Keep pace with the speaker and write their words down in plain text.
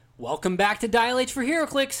Welcome back to Dial H for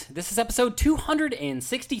HeroClix. This is episode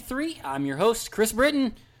 263. I'm your host, Chris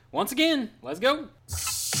Britton. Once again, let's go.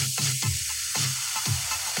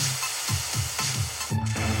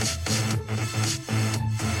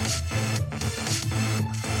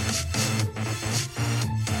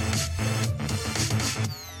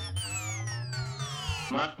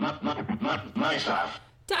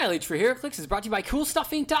 Dial H for HeroClix is brought to you by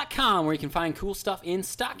CoolStuffInc.com, where you can find cool stuff in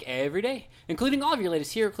stock every day, including all of your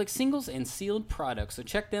latest HeroClix singles and sealed products. So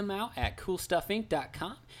check them out at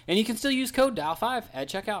CoolStuffInc.com, and you can still use code DIAL5 at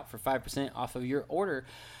checkout for 5% off of your order.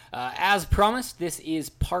 As promised, this is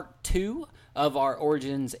part 2 of our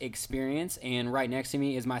Origins experience, and right next to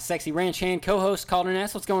me is my sexy ranch hand co-host, Calder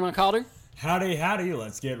Ness. What's going on, Calder? Howdy, howdy.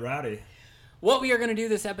 Let's get rowdy. What we are going to do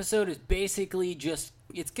this episode is basically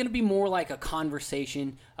it's going to be more like a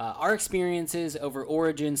conversation. Our experiences over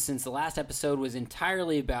Origins since the last episode was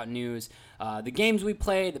entirely about news. The games we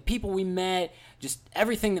played, the people we met, just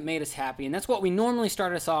everything that made us happy. And that's what we normally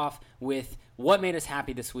start us off with, what made us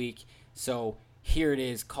happy this week. So here it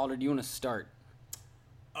is. Calder, do you want to start?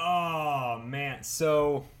 Oh, man.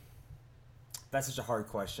 So that's such a hard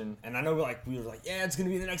question. And I know we were like, yeah, it's going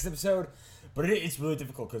to be the next episode. But it's really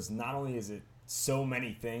difficult because not only is it so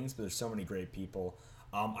many things, but there's so many great people.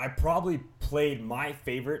 I probably played my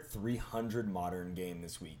favorite 300 modern game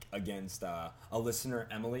this week against a listener,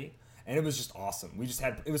 Emily, and it was just awesome.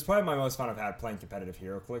 It was probably my most fun I've had playing competitive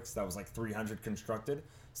HeroClix. That was like 300 constructed,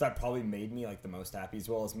 so that probably made me like the most happy, as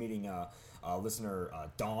well as meeting listener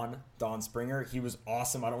Don Springer. He was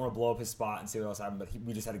awesome. I don't want to blow up his spot and see what else happened, but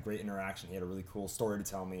we just had a great interaction. He had a really cool story to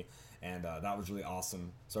tell me, and that was really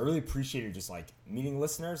awesome. So I really appreciated just like meeting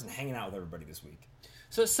listeners and hanging out with everybody this week.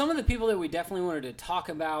 So some of the people that we definitely wanted to talk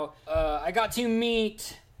about, I got to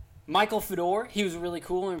meet Michael Fedor. He was really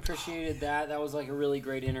cool and appreciated that. That was like a really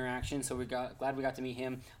great interaction, so glad we got to meet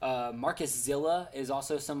him. Marcus Zilla is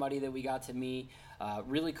also somebody that we got to meet.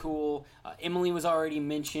 Really cool. Emily was already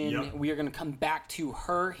mentioned. Yep. We are going to come back to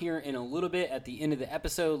her here in a little bit at the end of the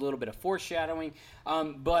episode, a little bit of foreshadowing.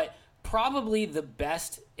 But probably the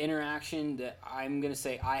best interaction that I'm going to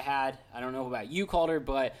say I had, I don't know about you, Calder,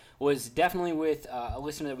 but was definitely with a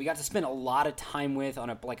listener that we got to spend a lot of time with on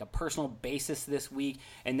a personal basis this week,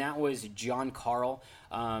 and that was John Carl.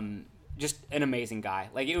 Just an amazing guy.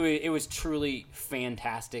 Like it was truly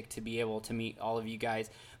fantastic to be able to meet all of you guys.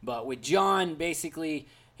 But with John, basically,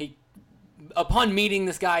 upon meeting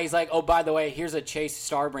this guy, he's like, oh, by the way, here's a Chase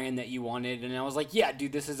Starbrand that you wanted. And I was like, yeah,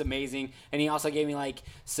 dude, this is amazing. And he also gave me like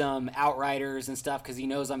some Outriders and stuff because he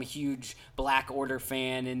knows I'm a huge Black Order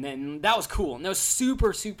fan. And then that was cool. And that was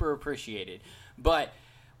super, super appreciated. But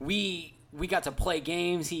we got to play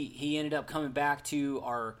games. He ended up coming back to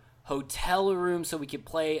our hotel room so we could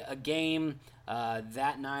play a game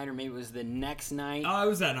that night, or maybe it was the next night. Oh, it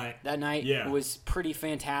was that night. That night, yeah. It was pretty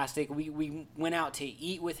fantastic. We went out to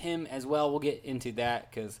eat with him as well. We'll get into that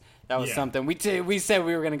because that was something. We said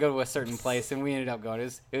we were going to go to a certain place, and we ended up going.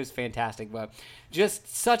 It was fantastic, but just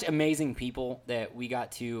such amazing people that we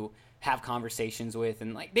got to have conversations with,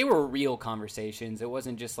 and like they were real conversations. It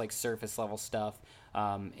wasn't just like surface level stuff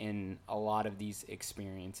in a lot of these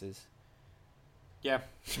experiences. Yeah.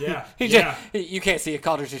 You can't see it.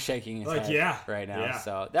 Calder's just shaking his head right now. Yeah.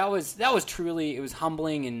 So that was truly, it was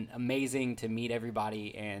humbling and amazing to meet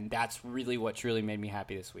everybody, and that's really what truly made me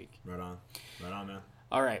happy this week. Right on, man.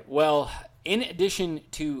 All right. Well, in addition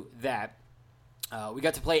to that, we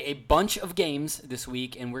got to play a bunch of games this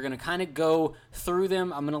week, and we're going to kind of go through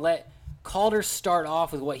them. I'm going to let Calder start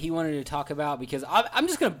off with what he wanted to talk about, because I'm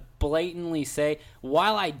just going to blatantly say,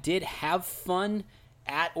 while I did have fun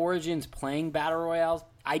at Origins playing Battle Royales,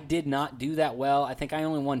 I did not do that well. I think I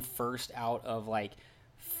only won first out of like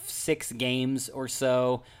 6 games or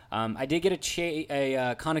so. I did get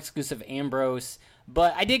a con exclusive Ambrose,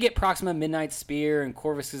 but I did get Proxima Midnight Spear and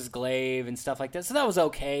Corvus's Glaive and stuff like that, so that was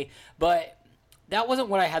okay. But that wasn't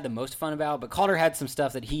what I had the most fun about. But Calder had some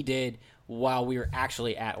stuff that he did while we were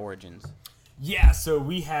actually at Origins. Yeah, so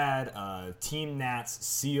we had Team Nats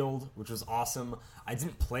sealed, which was awesome. I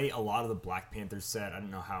didn't play a lot of the Black Panther set. I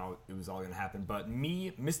didn't know how it was all going to happen. But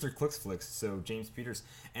me, Mr. Clicksflix, so James Peters,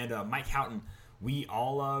 and Mike Houghton, we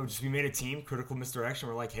all we made a team, Critical Misdirection.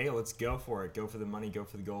 We're like, hey, let's go for it. Go for the money, go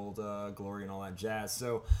for the gold, glory, and all that jazz.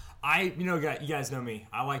 So you guys know me.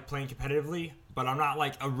 I like playing competitively, but I'm not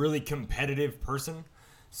like a really competitive person.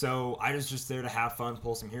 So I was just there to have fun,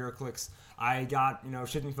 pull some HeroClix. I got,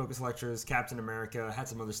 Shifting Focus Lectures, Captain America, had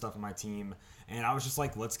some other stuff on my team, and I was just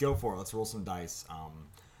like, let's go for it. Let's roll some dice.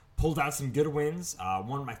 pulled out some good wins.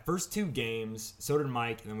 Won my first 2 games. So did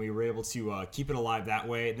Mike, and then we were able to keep it alive that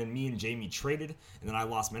way. And then me and Jamie traded, and then I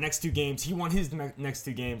lost my next 2 games. He won his next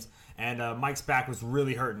 2 games, and Mike's back was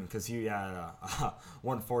really hurting because he had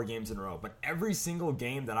won 4 games in a row. But every single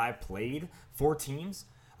game that I played, 4 teams,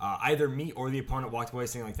 either me or the opponent walked away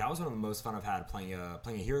saying like that was one of the most fun I've had playing a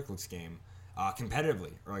HeroClix game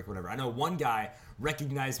competitively or like whatever. I know one guy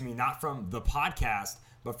recognized me not from the podcast,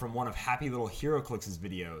 but from one of Happy Little HeroClix's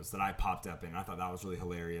videos that I popped up in. I thought that was really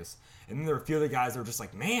hilarious. And then there were a few other guys that were just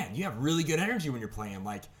like, man, you have really good energy when you're playing.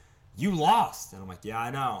 Like, you lost. And I'm like, yeah,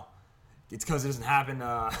 I know. It's because it doesn't happen.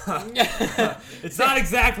 It's not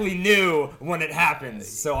exactly new when it happens.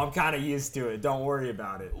 So I'm kind of used to it. Don't worry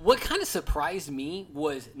about it. What kind of surprised me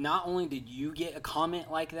was not only did you get a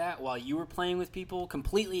comment like that while you were playing with people,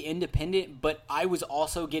 completely independent, but I was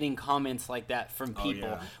also getting comments like that from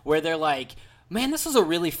people where they're like, man, this was a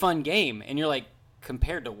really fun game. And you're like,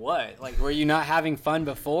 compared to what? Like, were you not having fun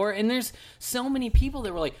before? And there's so many people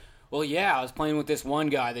that were like, well, yeah, I was playing with this one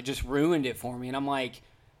guy that just ruined it for me. And I'm like,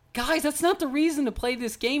 guys, that's not the reason to play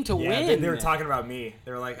this game to win. They were talking about me.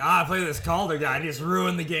 They were like, I played this Calder guy and he just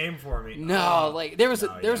ruined the game for me. No, like there was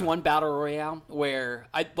one battle royale where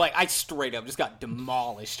I straight up just got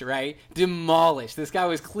demolished, right? Demolished. This guy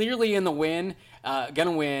was clearly in the win,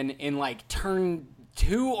 gonna win in like turn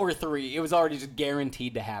 2 or 3. It was already just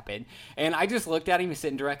guaranteed to happen. And I just looked at him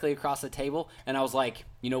sitting directly across the table and I was like,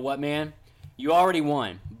 you know what, man? You already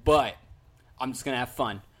won, but I'm just gonna have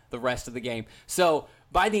fun the rest of the game. So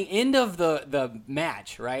by the end of the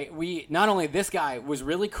match, right, we not only this guy was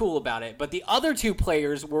really cool about it, but the other 2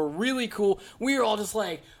 players were really cool. We were all just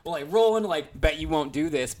like rolling, like, bet you won't do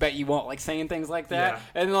this, bet you won't, like saying things like that.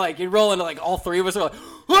 Yeah. And like you roll into like all 3 of us are like,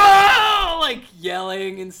 whoa, like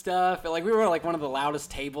yelling and stuff. And, like we were like one of the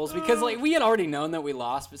loudest tables because like we had already known that we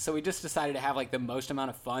lost, but so we just decided to have like the most amount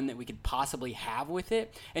of fun that we could possibly have with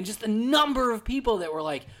it. And just the number of people that were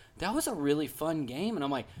like, that was a really fun game. And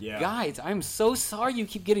I'm like, guys, I'm so sorry you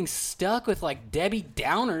keep getting stuck with like Debbie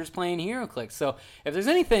Downers playing HeroClix. So if there's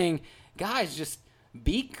anything, guys, just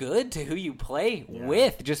be good to who you play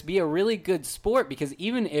with. Just be a really good sport, because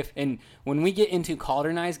even if, and when we get into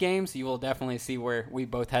Caldernized games, you will definitely see where we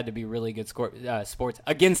both had to be really good sports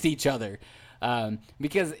against each other.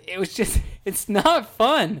 Because it was just, it's not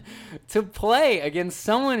fun to play against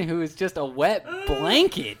someone who is just a wet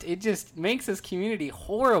blanket. It just makes this community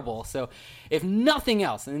horrible. So if nothing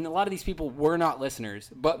else, and a lot of these people were not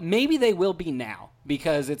listeners, but maybe they will be now,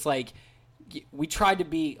 because it's like, we tried to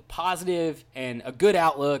be positive and a good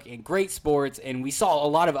outlook and great sports, and we saw a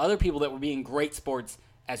lot of other people that were being great sports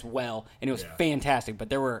as well, and it was fantastic. But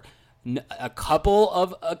there were a couple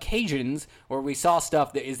of occasions where we saw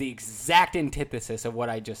stuff that is the exact antithesis of what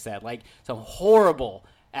I just said, like some horrible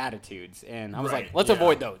attitudes, and I was like, let's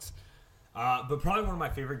avoid those. But probably one of my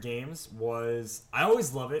favorite games was, I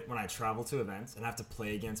always love it when I travel to events and have to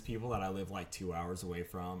play against people that I live like 2 hours away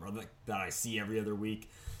from, or that I see every other week.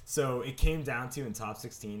 So it came down to, in top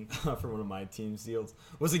 16 for one of my team seals,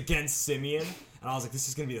 was against Simeon. And I was like, this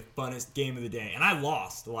is going to be the funnest game of the day. And I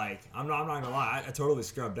lost. Like, I'm not going to lie. I totally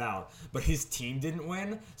scrubbed out. But his team didn't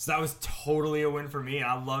win. So that was totally a win for me. And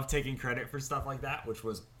I love taking credit for stuff like that, which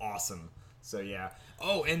was awesome. So, yeah.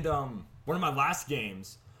 Oh, and one of my last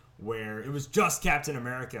games where it was just Captain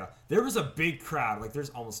America, there was a big crowd. Like, there's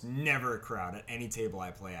almost never a crowd at any table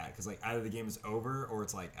I play at. Because, like, either the game is over or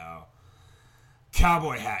it's like, oh,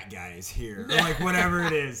 cowboy hat guy is here, or like whatever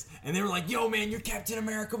it is. And they were like, yo man, your Captain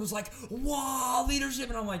America was like, wow, leadership.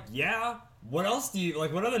 And I'm like, yeah, what else do you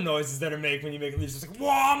like, what other noises that it make when you make leadership? It's like,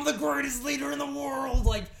 wow, I'm the greatest leader in the world.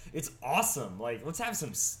 Like, it's awesome. Like, let's have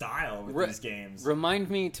some style with these games. Remind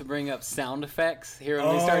me to bring up sound effects here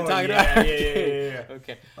when we start talking about yeah.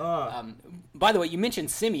 Okay. By the way, you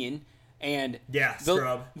mentioned Simeon, and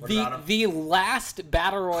the last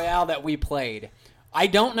battle royale that we played, I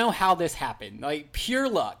don't know how this happened. Like, pure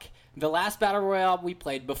luck. The last Battle Royale we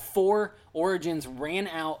played before Origins ran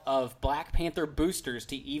out of Black Panther boosters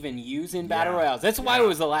to even use in Battle Royales. That's why it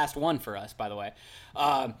was the last one for us, by the way.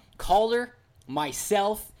 Calder,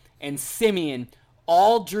 myself, and Simeon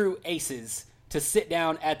all drew aces to sit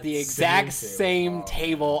down at the exact same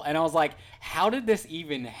table. And I was like, how did this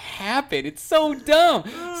even happen? It's so dumb.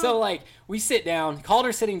 So, like, we sit down.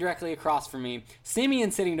 Calder sitting directly across from me.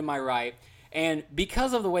 Simeon sitting to my right. And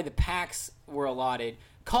because of the way the packs were allotted,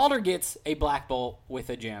 Calder gets a black bolt with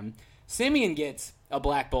a gem. Simeon gets a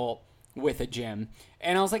black bolt with a gem.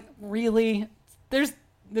 And I was like, really? There's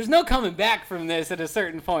no coming back from this at a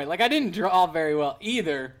certain point. Like, I didn't draw very well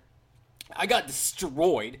either. I got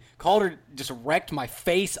destroyed. Calder just wrecked my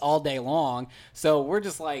face all day long. So we're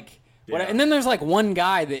just like, Yeah. And then there's like one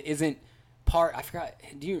guy that isn't part. I forgot.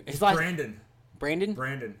 His last Brandon.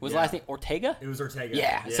 Brandon was yeah. last name Ortega. It was Ortega.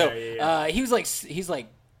 Yeah. So he was like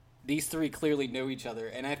these three clearly know each other,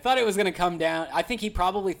 and I thought it was going to come down. I think he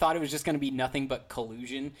probably thought it was just going to be nothing but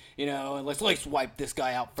collusion, and let's wipe this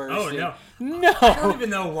guy out first. Oh, no. No. I don't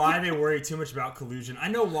even know why they worry too much about collusion. I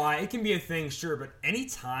know why. It can be a thing, sure, but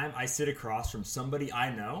anytime I sit across from somebody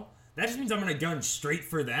I know, that just means I'm going to gun straight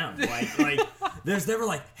for them. Like there's never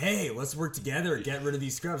like, hey, let's work together and get rid of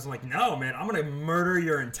these scrubs. I'm like, no, man, I'm going to murder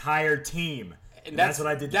your entire team. And that's what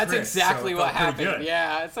I did to That's Chris, exactly so what happened. good.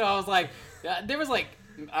 Yeah. So I was like, there was like,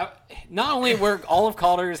 not only were all of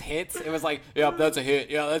Calder's hits, it was like, yep, that's a hit.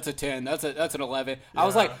 Yeah, that's a 10. That's an 11. I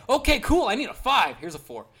was like, okay, cool. I need a 5. Here's a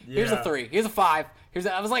 4. Here's a 3. Here's a 5.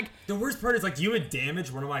 I was like, the worst part is like you would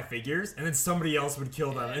damage one of my figures and then somebody else would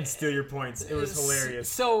kill them and steal your points. It was hilarious.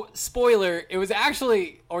 So, spoiler, it was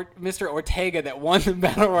actually Mr. Ortega that won the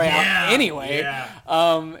Battle Royale anyway.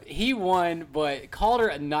 Yeah. He won, but Calder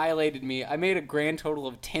annihilated me. I made a grand total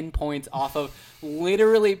of 10 points off of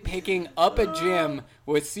literally picking up a gem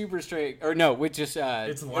with super straight, or no, with just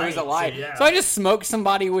it's light, it was a light. so, yeah. So I just smoked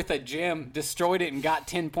somebody with a gem, destroyed it, and got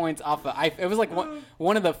 10 points off of. It was like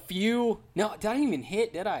one of the few. No, I didn't even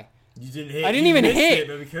hit, did I? You didn't hit. I didn't even hit it,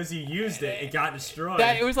 but because you used it, it got destroyed.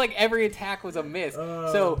 It was like every attack was a miss.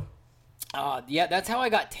 So. Yeah, that's how I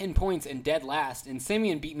got 10 points and dead last, and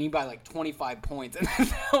Simeon beat me by like 25 points, and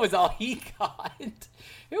that was all he got.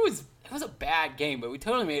 It was a bad game, but we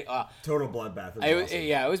totally made total bloodbath.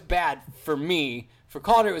 Yeah, it was bad for me. For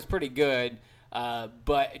Calder, it was pretty good,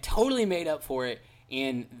 but it totally made up for it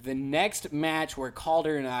in the next match where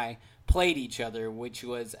Calder and I played each other, which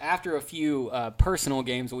was after a few personal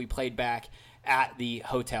games that we played back at the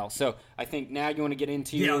hotel. So I think now you want to get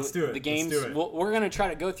into let's do it. the games. Let's do it. We're going to try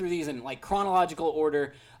to go through these in like chronological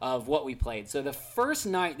order of what we played. So the first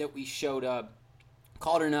night that we showed up,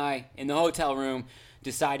 Calder and I in the hotel room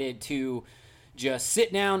decided to just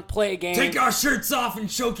sit down, play a game. Take our shirts off and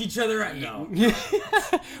choke each other out. No.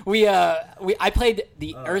 I played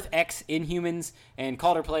the Earth X Inhumans, and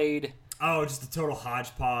Calder played. Oh, just a total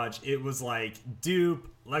hodgepodge. It was like Dupe,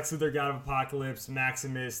 Lex Luthor, God of Apocalypse,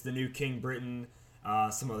 Maximus, the new King Britain,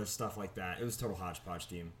 some other stuff like that. It was a total hodgepodge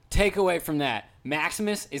team. Takeaway from that: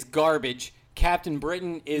 Maximus is garbage. Captain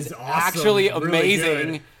Britain is awesome. actually Really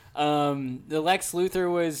amazing. The Lex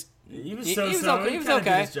Luthor was. He was He so-so. was okay. He was kinda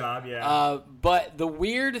okay. did his job, yeah. But the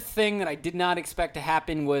weird thing that I did not expect to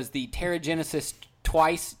happen was the Terrigenesis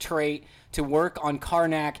twice trait to work on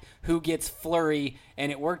Karnak, who gets Flurry, and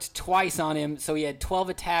it worked twice on him, so he had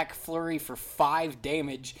 12 attack, Flurry for 5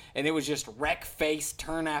 damage, and it was just wreck face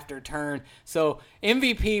turn after turn. So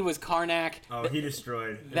MVP was Karnak. Oh, he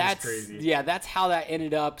destroyed. That's was crazy. Yeah, that's how that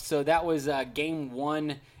ended up. So that was game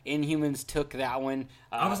 1. Inhumans took that one.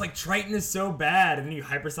 I was like, Triton is so bad, and then you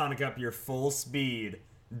hypersonic up your full speed,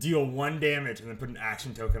 deal 1 damage, and then put an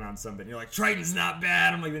action token on somebody. You're like, Triton's not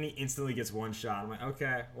bad. I'm like, then he instantly gets 1 shot. I'm like,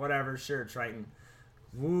 okay, whatever, sure, Triton.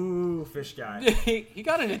 Woo, fish guy. He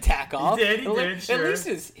got an attack off. He did, sure. At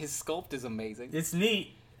least his sculpt is amazing. It's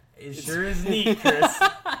neat. It sure is neat, Chris.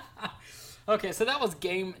 Okay, so that was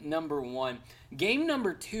game number 1. Game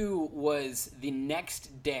number 2 was the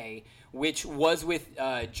next day, which was with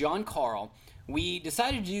John Carl. We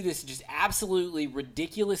decided to do this just absolutely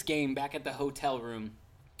ridiculous game back at the hotel room.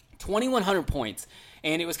 2,100 points.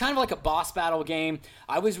 And it was kind of like a boss battle game.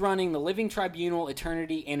 I was running the Living Tribunal,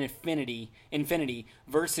 Eternity, and Infinity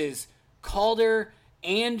versus Calder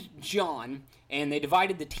and John. And they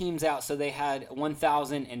divided the teams out so they had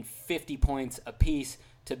 1,050 points apiece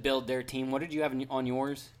to build their team. What did you have on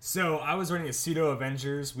yours? So I was running the Pseudo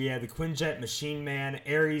Avengers. We had the Quinjet Machine Man,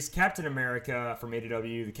 Ares, Captain America from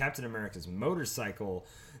ADW, the Captain America's motorcycle,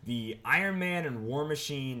 the Iron Man and War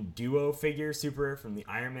Machine duo figure super from the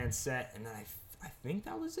Iron Man set, and then I think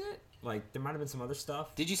that was it. Like, there might have been some other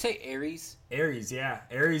stuff. Did you say Ares? Ares, yeah.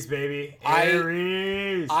 Ares, baby.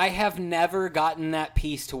 Ares! I have never gotten that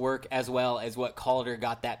piece to work as well as what Calder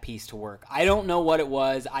got that piece to work. I don't know what it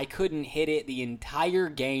was. I couldn't hit it the entire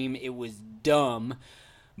game. It was dumb.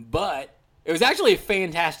 But it was actually a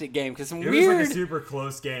fantastic game because It was like a super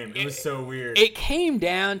close game. It was so weird. It came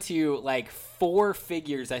down to like 4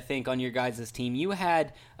 figures, I think, on your guys' team. You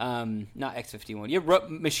had, not X-51, you had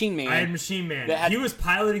Machine Man. I had Machine Man. He was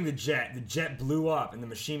piloting the jet. The jet blew up, and the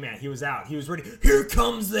Machine Man, he was out. He was ready. Here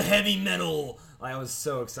comes the heavy metal. I was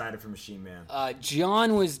so excited for Machine Man.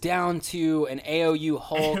 John was down to an AOU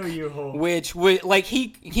Hulk. AOU Hulk. Which, like,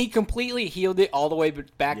 he completely healed it all the way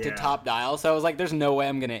back to top dial. So I was like, there's no way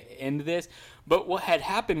I'm going to end this. But what had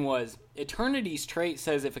happened was Eternity's trait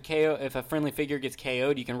says if a friendly figure gets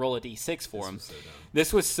KO'd, you can roll a d6 for him. So dumb.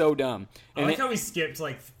 This was so dumb. I like how we skipped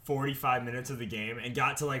like 45 minutes of the game and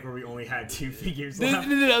got to like where we only had 2 figures left.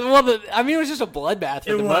 Well, I mean, it was just a bloodbath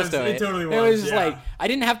for most of it. It totally was. It was just yeah. like I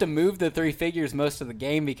didn't have to move the 3 figures most of the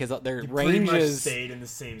game because their You pretty much ranges stayed in the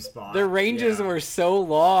same spot. their ranges Yeah. were so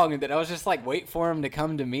long that I was just like, wait for them to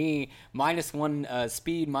come to me. -1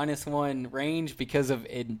 speed, -1 range because of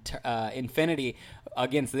Infinity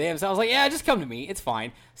against them. So I was like, yeah, just come to me. It's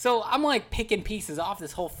fine. So I'm like picking pieces off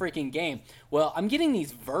this whole freaking game. Well, I'm getting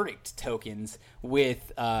these verdict tokens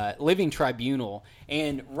with Living Tribunal.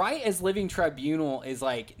 And right as Living Tribunal is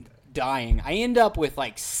like dying, I end up with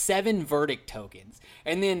like 7 verdict tokens.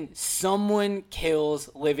 And then someone kills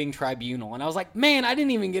Living Tribunal. And I was like, man, I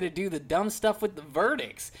didn't even get to do the dumb stuff with the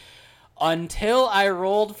verdicts. Until I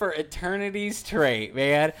rolled for Eternity's trait,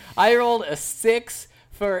 man. I rolled a 6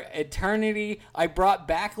 for Eternity. I brought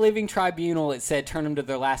back Living Tribunal. It said turn them to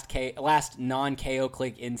their last non-KO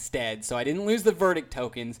click instead. So I didn't lose the verdict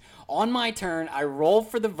tokens. On my turn, I roll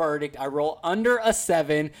for the verdict. I roll under a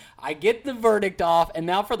 7. I get the verdict off. And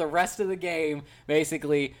now for the rest of the game,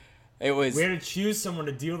 basically, it was We had to choose someone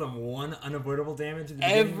to deal them 1 unavoidable damage at the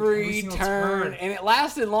every beginning, turn. And it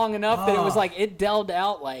lasted long enough that it was Oh. like it dealt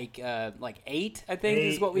out like 8, I think,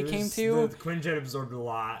 is what we came to. The Quinjet absorbed a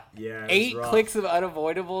lot. Yeah, it was 8 rough. clicks of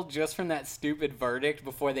unavoidable just from that stupid verdict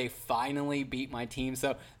before they finally beat my team.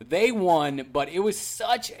 So they won, but it was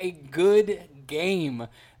such a good game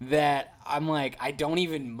that I'm like, I don't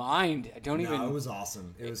even mind. It was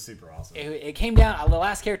awesome. It was super awesome. It came down. The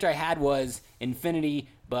last character I had was Infinity,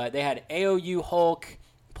 but they had AOU Hulk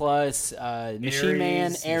plus Machine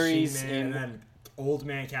Man, Ares, and then Old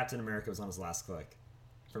Man Captain America was on his last click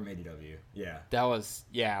from ADW. Yeah, that was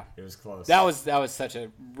it was close. That was such a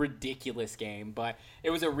ridiculous game, but it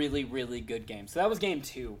was a really, really good game. So that was game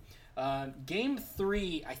 2. Game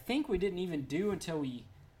 3, I think we didn't even do until we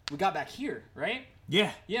got back here, right?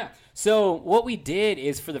 Yeah. Yeah. So what we did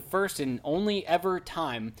is for the first and only ever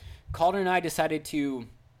time, Calder and I decided to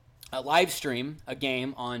live stream a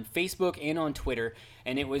game on Facebook and on Twitter,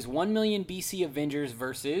 and it was 1 million BC Avengers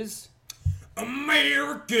versus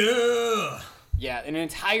America. Yeah, an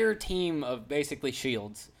entire team of basically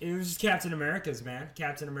shields. It was just Captain America's, man.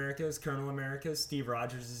 Captain America's, Colonel America's, Steve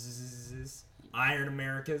Rogers' Iron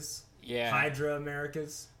America's, Yeah. Hydra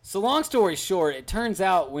America's. So long story short, it turns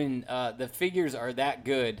out when the figures are that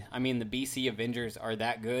good, I mean the BC Avengers are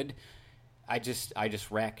that good, I just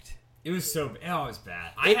wrecked. It was so it was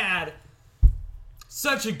bad. I had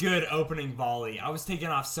such a good opening volley. I was taking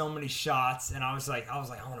off so many shots, and I was like, I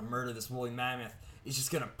want to murder this woolly mammoth. It's just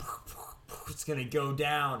gonna go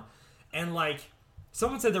down, and like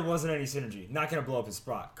someone said, there wasn't any synergy. Not gonna blow up his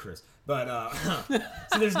spot, Chris. But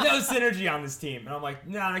so there's no synergy on this team, and I'm like,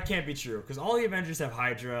 nah, that can't be true because all the Avengers have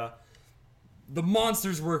Hydra. The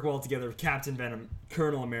monsters work well together. Captain Venom,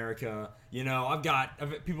 Colonel America. You know, I've got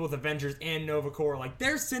people with Avengers and Nova Corps. Like,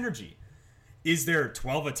 there's synergy. Is there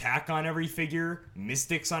 12 attack on every figure?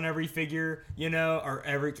 Mystics on every figure? You know, or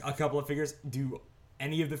a couple of figures? Do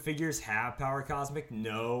any of the figures have Power Cosmic?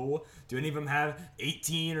 No. Do any of them have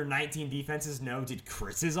 18 or 19 defenses? No. Did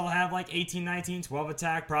Chris's all have like 18, 19, 12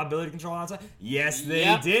 attack, probability control outside? Yes,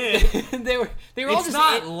 they did. they were all It's just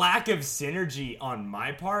not lack of synergy on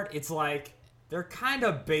my part. It's like their kind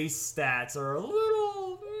of base stats are a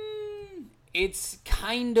little. It's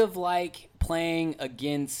kind of like playing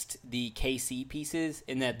against the KC pieces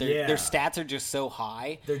in that their stats are just so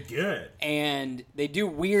high. They're good. And they do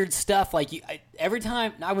weird stuff. Like, every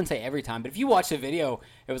time, I wouldn't say every time, but if you watch the video,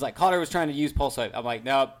 it was like, Calder was trying to use Pulse Wave. I'm like,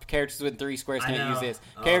 no, characters within 3 squares can't use this.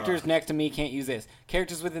 Characters next to me can't use this.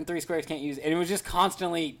 Characters within 3 squares can't use it. And it was just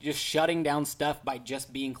constantly just shutting down stuff by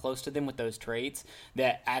just being close to them with those traits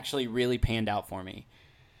that actually really panned out for me.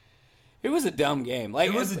 It was a dumb game. Like,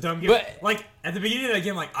 it was a dumb game. But, like, at the beginning of that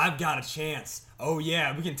game, like, I've got a chance. Oh,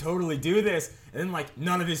 yeah, we can totally do this. And then, like,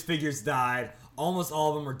 none of his figures died. Almost all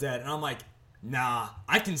of them were dead. And I'm like, nah,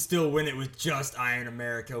 I can still win it with just Iron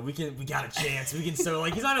America. We got a chance. We can still,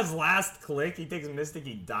 like, he's on his last click. He takes a Mystic,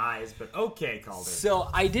 he dies. But okay, Calder. So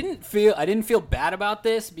I didn't feel bad about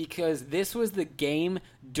this because this was the game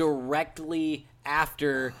directly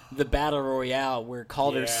after the Battle Royale where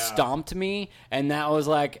Calder stomped me, and that was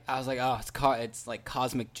like, I was like, oh, it's like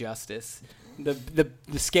cosmic justice. The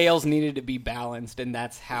scales needed to be balanced, and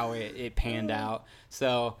that's how it panned out.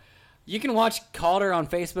 So you can watch Calder on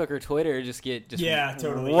Facebook or Twitter just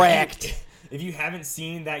totally wrecked. If you haven't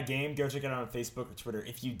seen that game, go check it out on Facebook or Twitter.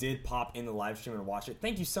 If you did pop in the live stream and watch it,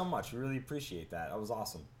 thank you so much. We really appreciate that. That was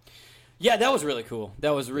awesome. Yeah, that was really cool.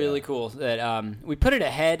 That was really cool. That we put it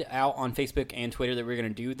ahead out on Facebook and Twitter that we were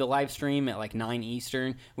going to do the live stream at like 9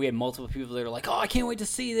 Eastern. We had multiple people that were like, "Oh, I can't wait to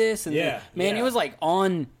see this!" And it was like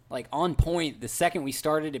on point. The second we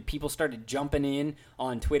started, and people started jumping in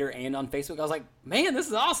on Twitter and on Facebook. I was like, "Man, this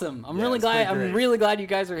is awesome! I'm really glad. I'm really glad you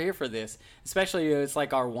guys are here for this. Especially it's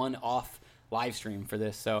like our one-off live stream for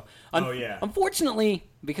this." So, unfortunately,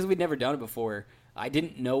 because we'd never done it before, I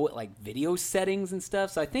didn't know what like video settings and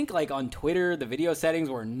stuff. So I think like on Twitter, the video settings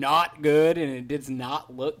were not good and it does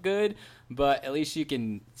not look good. But at least you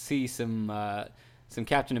can see some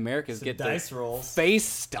Captain Americas get dice rolls, face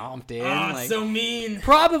stomped in. Oh, like, so mean.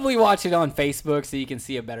 Probably watch it on Facebook so you can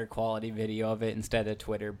see a better quality video of it instead of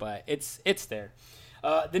Twitter. But it's there.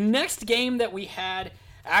 The next game that we had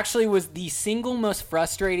actually was the single most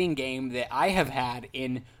frustrating game that I have had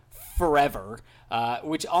in forever,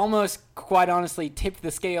 which almost, quite honestly, tipped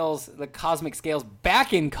the cosmic scales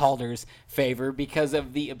back in Calder's favor because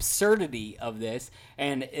of the absurdity of this.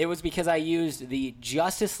 And it was because I used the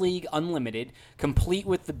Justice League Unlimited, complete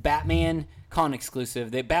with the Batman con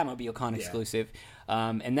exclusive, the Batmobile con exclusive,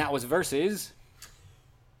 and that was versus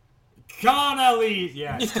Con Elise.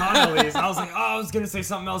 Yeah, it's Con Elise. I was like, I was going to say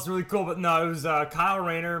something else really cool, but no, it was Kyle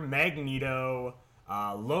Rayner, Magneto,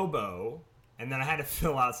 Lobo, and then I had to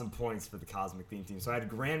fill out some points for the Cosmic Theme team. So I had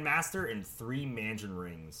Grandmaster and 3 Mansion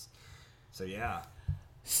Rings. So, yeah.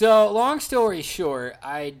 So, long story short,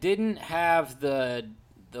 I didn't have the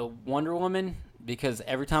Wonder Woman because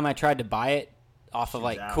every time I tried to buy it off of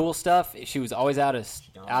like cool stuff, she was always out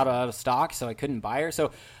of stock, so I couldn't buy her.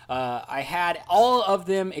 So I had all of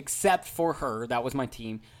them except for her. That was my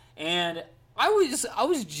team, and I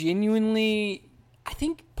was genuinely. I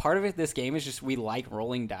think part of it, this game, is just we like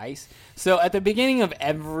rolling dice. So at the beginning of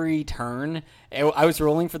every turn, I was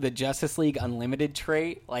rolling for the Justice League Unlimited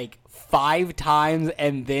trait like 5 times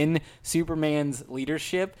and then Superman's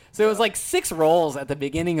leadership. So it was like 6 rolls at the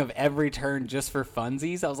beginning of every turn just for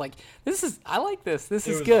funsies. I was like, I like this. This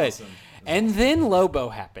is good. Awesome. And then Lobo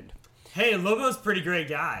happened. Hey, Lobo's a pretty great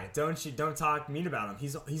guy. Don't talk mean about him.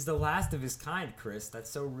 He's the last of his kind, Chris. That's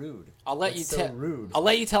so rude. I'll let you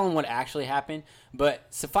tell him what actually happened, but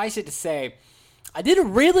suffice it to say, I did a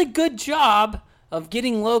really good job of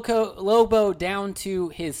getting Lobo down to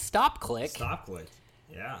his stop click. Stop click.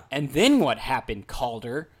 Yeah. And then what happened,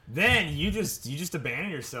 Calder? Then you just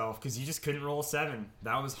abandoned yourself because you just couldn't roll a 7.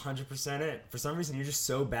 That was 100% it. For some reason, you're just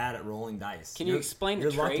so bad at rolling dice. Can you explain the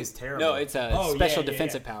your trait? luck is terrible. No, it's a special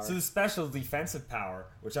defensive power. So the special defensive power,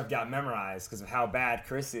 which I've got memorized because of how bad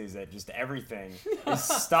Chris is at just everything, is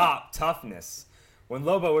stop toughness. When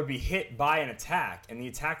Lobo would be hit by an attack and the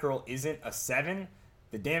attack roll isn't a 7,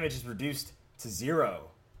 the damage is reduced to 0.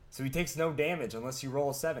 So he takes no damage unless you roll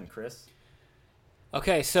a 7, Chris.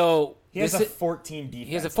 Okay, so he has a 14 defense.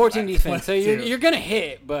 He has a 14 defense, so you're gonna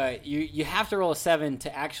hit, but you have to roll a 7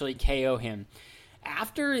 to actually KO him.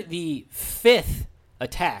 After the 5th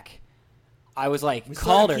attack, I was like,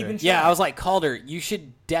 Calder. Yeah, I was like, Calder, you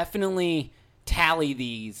should definitely tally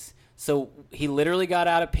these. So he literally got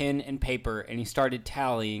out a pen and paper and he started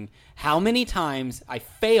tallying how many times I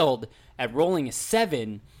failed at rolling a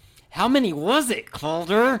 7. How many was it,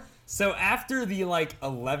 Calder? So after the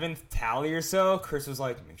 11th tally or so, Chris was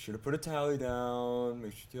like, make sure to put a tally down,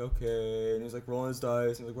 make sure you're okay. And he was like rolling his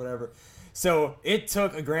dice, and he was like, whatever. So it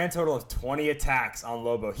took a grand total of 20 attacks on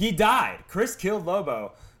Lobo. He died. Chris killed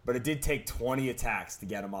Lobo, but it did take 20 attacks to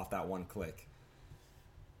get him off that one click.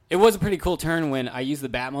 It was a pretty cool turn when I used the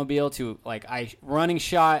Batmobile to, running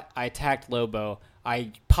shot, I attacked Lobo.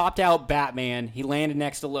 I popped out Batman. He landed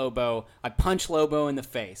next to Lobo. I punched Lobo in the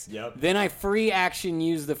face. Yep. Then I free action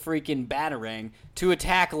used the freaking Batarang to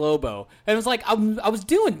attack Lobo. And it was like, I was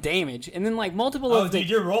doing damage. And then multiple of dude,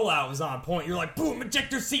 your rollout was on point. You're like, boom,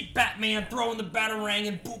 ejector seat, Batman, throwing the Batarang,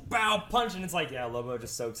 and boom, bow, punch. And it's like, yeah, Lobo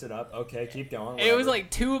just soaks it up. Okay, keep going. Whatever. It was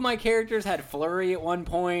like 2 of my characters had flurry at one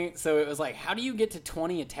point. So it was like, how do you get to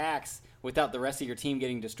 20 attacks without the rest of your team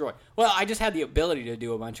getting destroyed? Well, I just had the ability to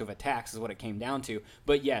do a bunch of attacks is what it came down to.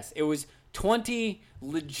 But yes, it was 20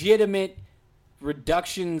 legitimate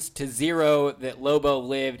reductions to 0 that Lobo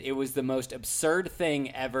lived. It was the most absurd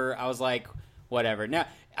thing ever. I was like, whatever. Now,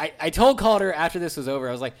 I told Calder after this was over,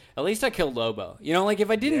 I was like, at least I killed Lobo.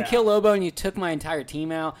 If I didn't kill Lobo and you took my entire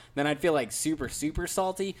team out, then I'd feel super, super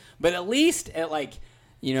salty. But at least we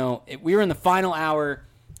were in the final hour.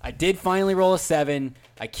 I did finally roll a 7.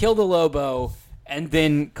 I killed the Lobo, and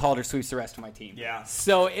then Calder sweeps the rest of my team. Yeah.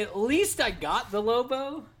 So at least I got the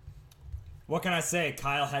Lobo. What can I say?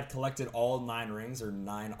 Kyle had collected all 9 rings or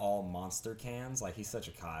 9 all monster cans. He's such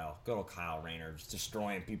a Kyle. Good old Kyle Rayner, just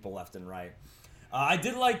destroying people left and right. I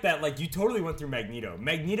did like that. You totally went through Magneto.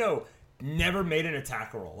 Magneto never made an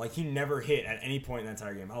attack roll. Like, he never hit at any point in that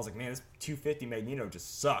entire game. I was like, man, this 250 Magneto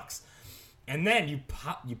just sucks. And then you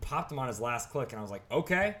popped him on his last click, and I was like,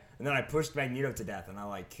 okay. And then I pushed Magneto to death, and I,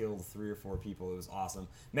 like, killed 3 or 4 people. It was awesome.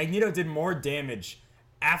 Magneto did more damage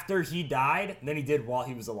after he died than he did while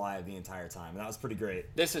he was alive the entire time. And that was pretty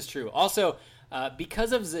great. This is true. Also,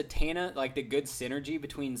 because of Zatanna, like, the good synergy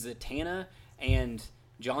between Zatanna and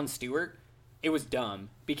John Stewart, it was dumb.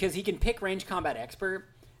 Because he can pick range combat expert,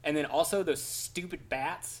 and then also those stupid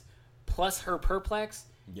bats, plus her perplex,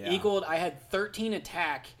 equaled, I had 13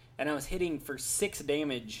 attack, and I was hitting for 6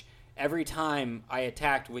 damage every time I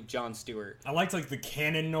attacked with John Stewart. I liked, like, the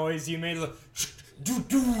cannon noise you made, like, or,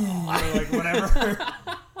 like, whatever.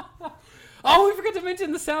 Oh, we forgot to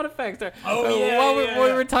mention the sound effects there. While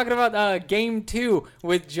we were talking about game 2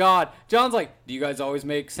 with John. John's like, do you guys always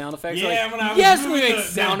make sound effects? Yeah, like, when I was yes, we make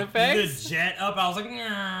sound effects. The jet up, I was like,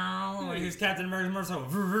 like he's Captain America.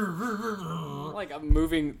 Like I'm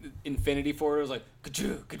moving Infinity forward. I was like,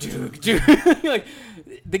 ka-choo, ka-choo, ka-choo. Like,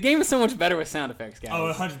 the game is so much better with sound effects, guys.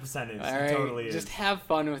 Oh, 100% is. All right, it totally is. Just have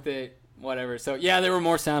fun with it. Whatever. So, yeah, there were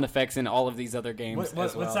more sound effects in all of these other games What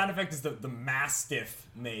as well. sound effect does the Mastiff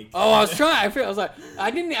make? Oh, I was trying. I was like,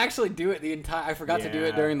 I didn't actually do it the entire. I forgot to do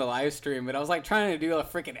it during the live stream, but I was like trying to do a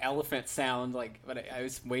freaking elephant sound, like, but I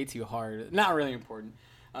was way too hard. Not really important.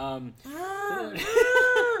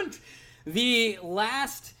 The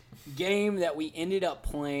last game that we ended up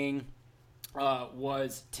playing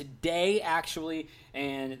was today, actually,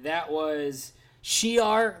 and that was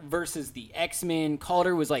Shi'ar versus the X-Men.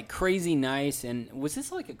 Calder was like crazy nice, and was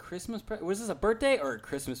this like a Christmas was this a birthday or a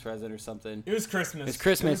Christmas present or something? It was Christmas. It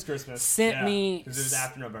was Christmas. Sent me because it was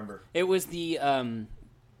after November. It was the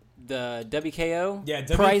WKO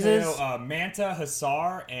WKO, prizes. Manta,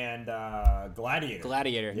 Hussar, and Gladiator.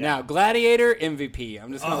 Gladiator. Yeah. Now, Gladiator MVP.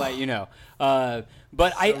 I'm just going to let you know.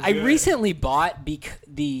 But I recently bought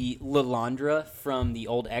the Lilandra from the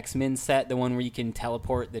old X-Men set, the one where you can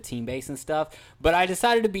teleport the team base and stuff. But I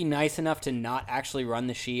decided to be nice enough to not actually run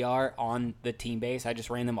the Shi'ar on the team base. I just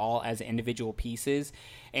ran them all as individual pieces.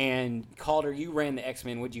 And Calder, you ran the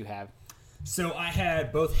X-Men. What'd you have? So I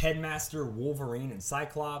had both Headmaster, Wolverine, and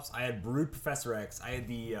Cyclops. I had Brood Professor X. I had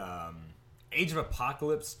the Age of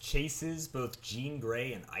Apocalypse Chases, both Jean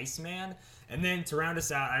Grey and Iceman. And then to round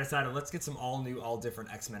us out, I decided let's get some all new, all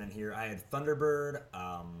different X-Men in here. I had Thunderbird.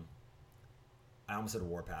 I almost said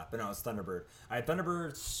Warpath, but no, it's Thunderbird. I had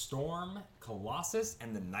Thunderbird, Storm, Colossus,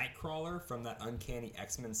 and the Nightcrawler from that Uncanny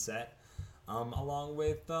X-Men set. Along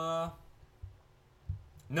with...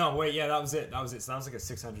 No, wait, yeah, that was it. So that was like a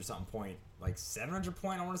 600-something point, like 700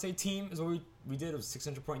 point, I want to say, team is what we did. It was a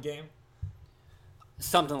 600-point game.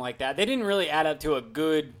 Something like that. They didn't really add up to a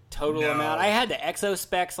good total amount. I had the exo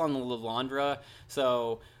specs on the Lilandra,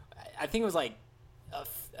 so I think it was like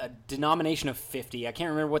a denomination of 50. I can't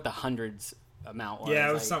remember what the hundreds amount was. Yeah,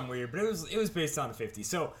 it was something weird, but it was based on 50.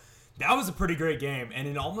 So that was a pretty great game, and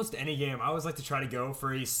in almost any game, I always like to try to go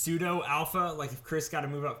for a pseudo alpha. Like if Chris got to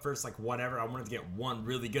move up first, like whatever, I wanted to get one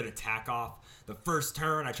really good attack off the first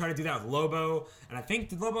turn. I tried to do that with Lobo, and I think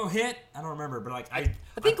did Lobo hit? I don't remember, but like I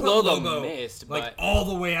think put Lobo missed, like but all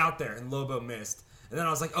the way out there, and Lobo missed. And then I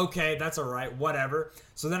was like, okay, that's all right, whatever.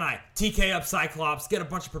 So then I TK up Cyclops, get a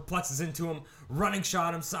bunch of perplexes into him, running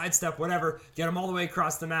shot him, sidestep, whatever, get him all the way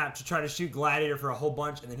across the map to try to shoot Gladiator for a whole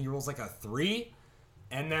bunch, and then he rolls like a 3.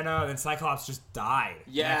 And then Cyclops just died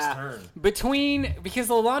next turn. Because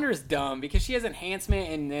Lilandra is dumb, because she has enhancement,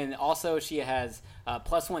 and then also she has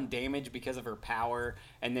 +1 damage because of her power,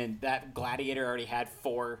 and then that Gladiator already had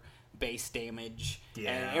 4 base damage.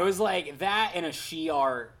 Yeah. And it was like that, and a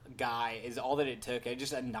Shi'ar guy is all that it took. It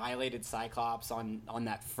just annihilated Cyclops on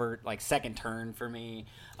that second turn for me.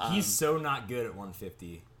 He's so not good at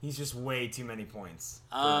 150. He's just way too many points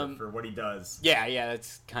for what he does. Yeah,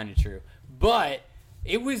 that's kind of true. But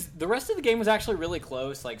the rest of the game was actually really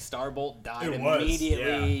close. Like Starbolt died immediately.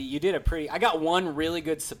 Yeah. You did I got one really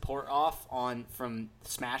good support off from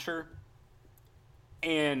Smasher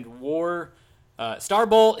and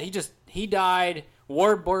Starbolt. He died.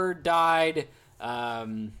 Warbird died.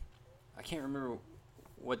 I can't remember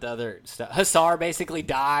what the other stuff. Hussar basically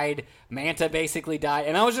died. Manta basically died.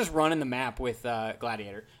 And I was just running the map with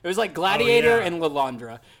Gladiator. It was like Gladiator and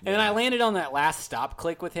Lilandra. And then I landed on that last stop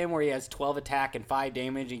click with him where he has 12 attack and 5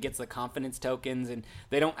 damage and gets the confidence tokens. And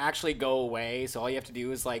they don't actually go away. So all you have to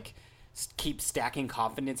do is like keep stacking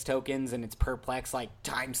confidence tokens, and it's perplex like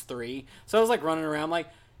 ×3. So I was like running around like,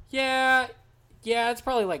 yeah, it's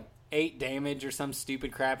probably like 8 damage or some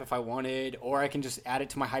stupid crap if I wanted, or I can just add it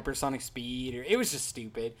to my hypersonic speed, or it was just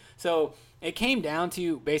stupid. So it came down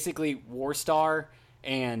to basically Warstar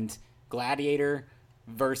and Gladiator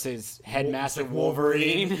versus Headmaster Like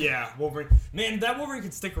Wolverine. Yeah, Wolverine. Man, that Wolverine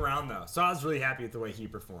could stick around though, so I was really happy with the way he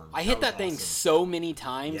performed. I hit that was thing awesome. so many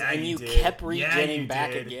times, Yeah, and you you did. kept Yeah, regenning you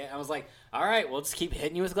back did. again. I was like, all right, we'll just keep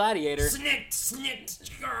hitting you with Gladiator. Snit.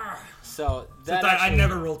 So So that I actually-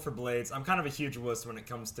 never rolled for blades. I'm kind of a huge wuss when it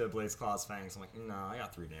comes to blades, claws, fangs. I'm like, no, I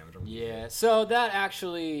got 3 damage. I'm Yeah, so that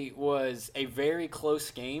actually was a very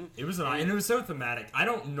close game. It was and it was so thematic. I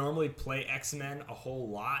don't normally play X-Men a whole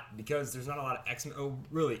lot because there's not a lot of X-Men. Oh,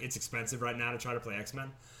 really? It's expensive right now to try to play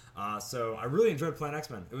X-Men. So I really enjoyed playing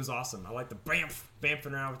X-Men. It was awesome. I like the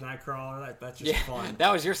bamfing around with Nightcrawler. That's just fun.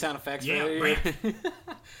 That was your sound effects. Yeah,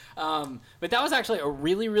 But that was actually a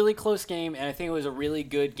really, really close game, and I think it was a really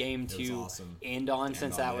good game was to awesome. end on,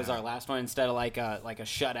 since that was yeah. our last one instead of like a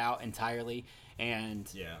shutout entirely. And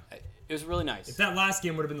Yeah. it was really nice. If that last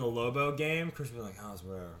game would have been the Lobo game, Chris would be like, oh, it's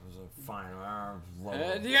whatever. It was like, fine.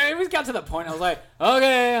 Lobo. Yeah, it was got to the point. I was like,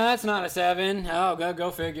 okay, that's not a 7. Oh, go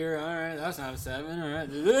figure. All right, that's not a 7. All right.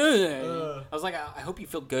 I was like, I hope you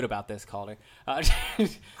feel good about this, Calder.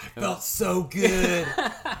 Felt so good.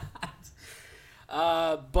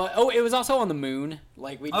 But it was also on the moon.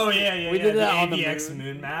 Like we We did that on the AVX moon.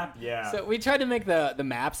 moon map. Yeah. So we tried to make the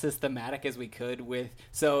maps as thematic as we could with.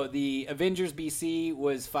 So the Avengers BC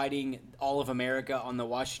was fighting all of America on the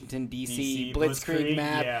Washington DC Blitzkrieg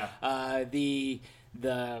map. Yeah.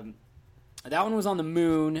 That one was on the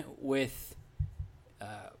moon with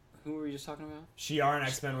who were we just talking about? Shi'ar and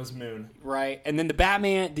X-Men was moon. Right, and then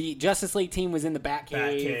the Justice League team was in the Batcave.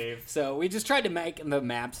 Batcave. So we just tried to make the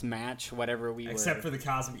maps match whatever we were. Except for the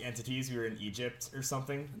cosmic entities, we were in Egypt or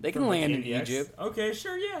something. They can from, land in AVX. Egypt. Okay,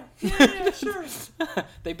 sure, yeah, sure.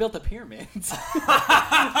 They built the pyramids.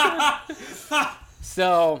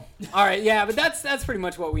 So, all right, yeah, but that's pretty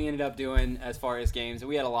much what we ended up doing as far as games.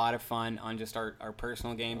 We had a lot of fun on just our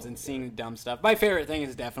personal games and seeing the dumb stuff. My favorite thing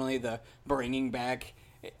is definitely the bringing back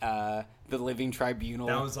the Living Tribunal.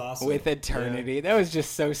 That was awesome. With Eternity. Yeah. That was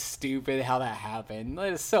just so stupid how that happened.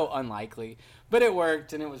 It was so unlikely, but it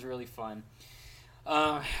worked and it was really fun.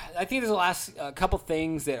 I think there's the last couple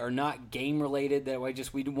things that are not game related that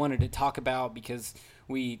we wanted to talk about because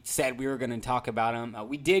we said we were going to talk about them.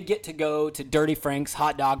 We did get to go to Dirty Frank's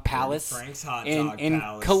Hot Dog Palace in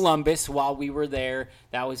Columbus while we were there.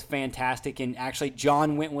 That was fantastic, and actually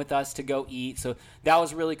John went with us to go eat, so that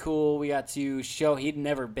was really cool. We got to show he'd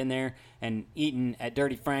never been there and eaten at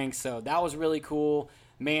Dirty Frank's, so that was really cool.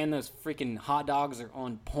 Man, those freaking hot dogs are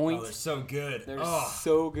on point. Oh, they're so good. They're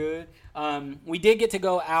so good. We did get to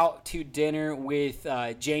go out to dinner with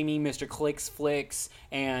Jamie, Mr. Clicks Flicks,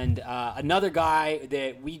 and another guy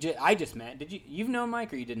that I just met. You've known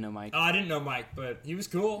Mike or you didn't know Mike? Oh, I didn't know Mike, but he was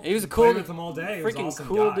cool. He was a cool, played with him all day. He was freaking awesome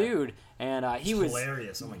cool guy. dude, and he was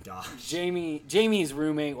hilarious. Oh my gosh. Jamie's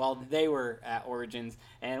roommate while they were at Origins,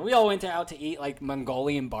 and we all went out to eat like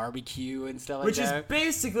Mongolian barbecue and stuff like that. Which is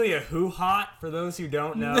basically a who hot for those who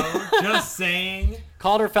don't know. Just saying.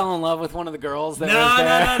 Calder fell in love with one of the girls that was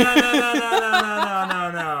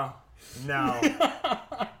there.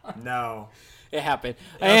 No. It happened.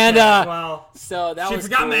 Okay, And so that she was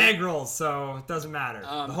forgot cool. my egg rolls, so it doesn't matter.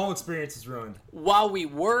 The whole experience is ruined. While we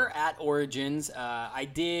were at Origins, we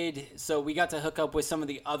got to hook up with some of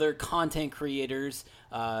the other content creators.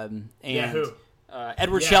 Who?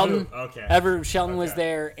 Edward Yeah, Shelton. who? Okay. Edward Shelton was Okay.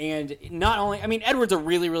 there, and not only, Edward's a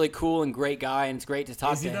really, really cool and great guy, and it's great to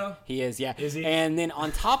talk Is he, to him. though? He is, yeah. Is he? And then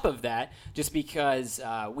on top of that, just because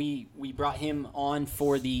we brought him on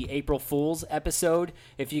for the April Fool's episode,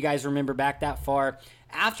 if you guys remember back that far,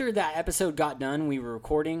 after that episode got done, we were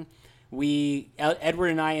recording. Edward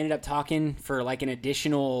and I ended up talking for like an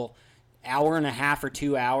additional hour and a half or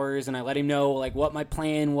 2 hours, and I let him know like what my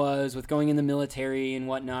plan was with going in the military and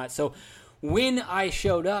whatnot. So when I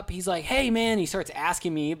showed up, he's like, hey man, he starts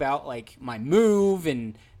asking me about like my move,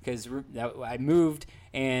 and because I moved,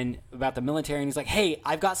 and about the military, and he's like, hey,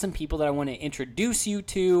 I've got some people that I want to introduce you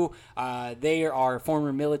to. They are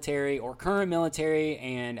former military or current military,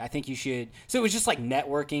 and I think you should. So it was just like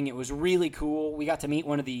networking. It was really cool. I got to meet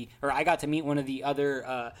one of the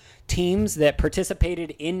other teams that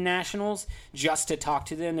participated in nationals just to talk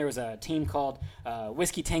to them. There was a team called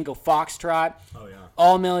Whiskey Tango Foxtrot. Oh yeah.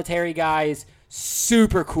 All military guys,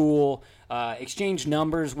 super cool. Exchanged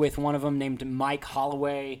numbers with one of them named Mike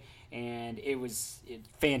Holloway, and it was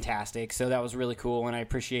fantastic. So that was really cool, and I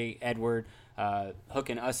appreciate Edward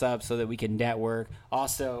hooking us up so that we can network.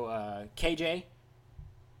 Also, KJ.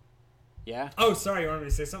 Yeah. Oh, sorry, you wanted me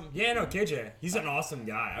to say something? Yeah, no, KJ. He's an awesome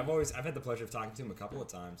guy. I've had the pleasure of talking to him a couple of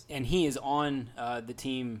times. And he is on the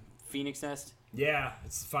team Phoenix Nest. Yeah,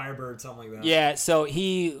 it's Firebird, something like that. Yeah, so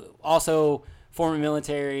he also former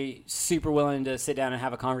military, super willing to sit down and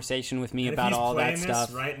have a conversation with me about all that stuff. If he's playing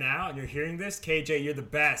this right now and you're hearing this, KJ, you're the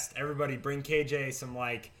best. Everybody bring KJ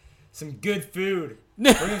some good food.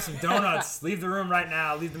 Bring him some donuts. Leave the room right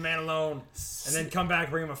now. Leave the man alone. And then come back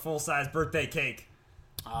and bring him a full-size birthday cake.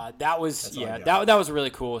 That was that was really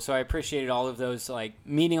cool. So I appreciated all of those, like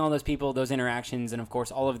meeting all those people, those interactions, and of course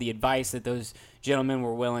all of the advice that those gentlemen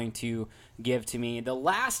were willing to give to me. The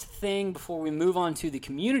last thing before we move on to the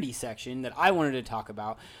community section that I wanted to talk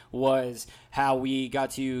about was how we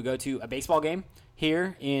got to go to a baseball game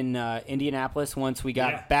here in Indianapolis once we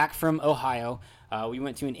got back from Ohio. We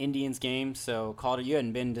went to an Indians game, so Calder, you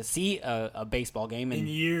hadn't been to see a baseball game in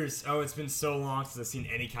years. Oh, it's been so long since I've seen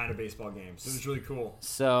any kind of baseball game, so it was really cool.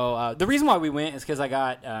 So the reason why we went is because I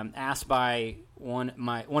got asked by one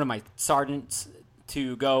of my sergeants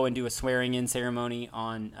to go and do a swearing-in ceremony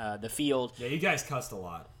on the field. Yeah, you guys cussed a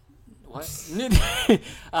lot. What?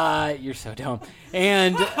 You're so dumb.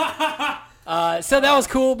 And so that was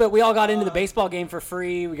cool, but we all got into the baseball game for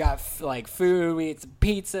free. We got like food, we ate some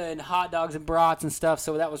pizza and hot dogs and brats and stuff,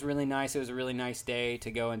 so that was really nice. It was a really nice day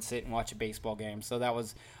to go and sit and watch a baseball game, so that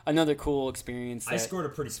was another cool experience. I scored a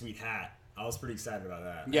pretty sweet hat. I was pretty excited about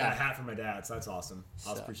that. Yeah. I got a hat from my dad, so that's awesome.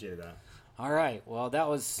 I appreciated that. All right, well, that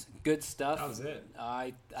was good stuff. That was it.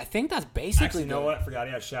 I think that's basically Actually, you know what? I forgot.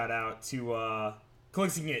 I got a shout out to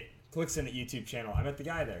Clicks in at YouTube channel. I met the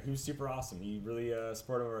guy there. He was super awesome. He really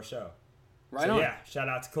supported our show. Right on. Yeah, shout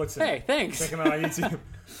out to Clicks. Hey, thanks. Check him out on YouTube.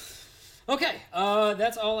 Okay,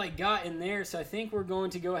 that's all I got in there, so I think we're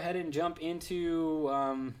going to go ahead and jump into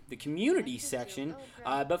the community section.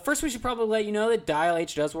 But first, we should probably let you know that Dial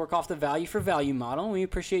H does work off the value for value model. We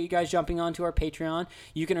appreciate you guys jumping onto our Patreon.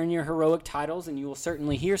 You can earn your heroic titles, and you will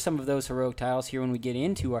certainly hear some of those heroic titles here when we get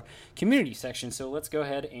into our community section. So let's go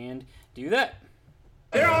ahead and do that.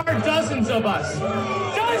 There are dozens of us.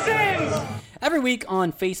 Dozens! Every week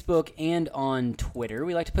on Facebook and on Twitter,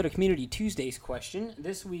 we like to put a Community Tuesdays question.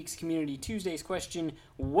 This week's Community Tuesdays question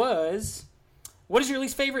was, what is your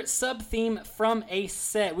least favorite sub-theme from a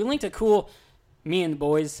set? We linked a cool Me and the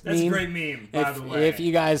Boys That's meme. a great meme, by the way. If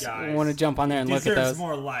you guys want to jump on there and look at those.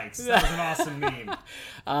 More likes. That was an awesome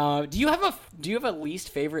meme. Do you have a least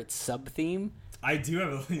favorite sub-theme? I do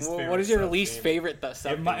have a least favorite. What is your least favorite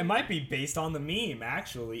sub-theme? It might be based on the meme,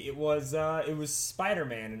 actually. It was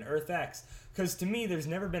Spider-Man and Earth X. Because to me, there's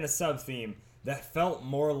never been a sub-theme that felt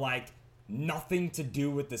more like nothing to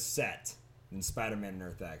do with the set than Spider-Man and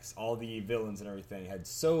Earth X. All the villains and everything had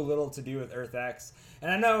so little to do with Earth X.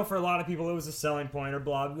 And I know for a lot of people it was a selling point or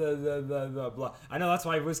blah, blah, blah, blah, blah, blah. I know that's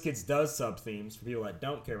why WizKids does sub-themes for people that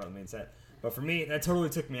don't care about the main set. But for me, that totally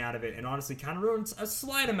took me out of it and honestly kind of ruins a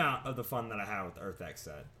slight amount of the fun that I had with the Earth X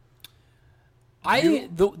set.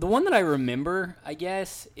 The one that I remember, I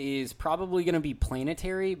guess, is probably going to be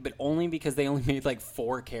Planetary, but only because they only made like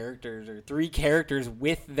 4 characters or 3 characters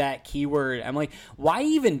with that keyword. I'm like, why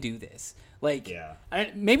even do this? Like,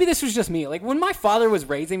 maybe this was just me. Like, when my father was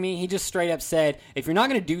raising me, he just straight up said, if you're not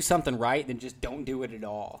going to do something right, then just don't do it at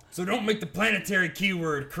all. So don't make the planetary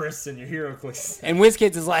keyword, Chris, in your hero clicks. And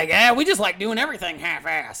WizKids is like, we just like doing everything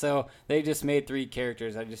half-ass. So they just made 3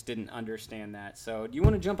 characters. I just didn't understand that. So do you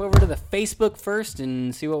want to jump over to the Facebook first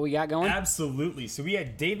and see what we got going? Absolutely. So we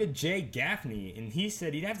had David J. Gaffney, and he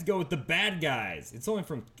said he'd have to go with the bad guys. It's only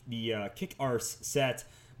from the Kick Arse set.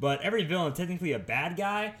 But every villain technically a bad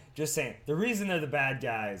guy. Just saying, the reason they're the bad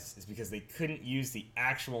guys is because they couldn't use the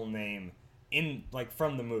actual name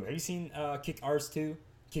from the movie. Have you seen Kick Arse 2?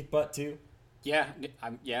 Kick Butt 2? Yeah,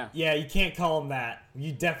 yeah. Yeah, you can't call them that.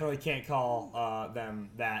 You definitely can't call them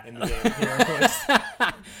that in the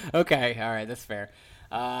game. Okay, all right, that's fair.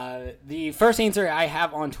 The first answer I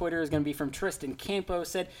have on Twitter is going to be from Tristan Campo.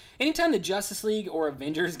 Said, anytime the Justice League or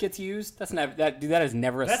Avengers gets used, that is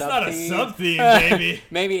never a That's sub-theme. not a sub-theme, baby.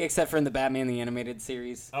 Maybe except for in the Batman the Animated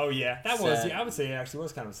Series. Oh, yeah. I would say it actually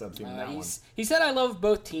was kind of a sub-theme in that one. He said, I love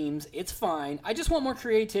both teams. It's fine. I just want more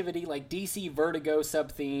creativity like DC Vertigo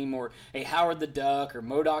sub-theme or a Howard the Duck or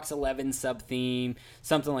MODOK's 11 sub-theme,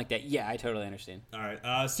 something like that. Yeah, I totally understand. All right.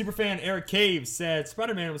 Superfan Eric Cave said,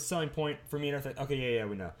 Spider-Man was selling point for me and Earth. Okay, yeah,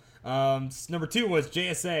 we know. Number 2 was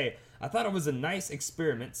JSA. I thought it was a nice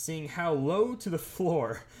experiment seeing how low to the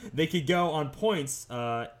floor they could go on points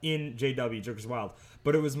in JW, Joker's Wild.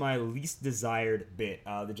 But it was my least desired bit.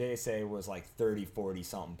 The JSA was like 30, 40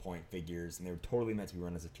 something point figures, and they were totally meant to be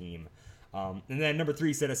run as a team. And then number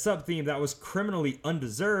 3 said a sub-theme that was criminally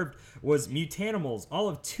undeserved was Mutanimals. All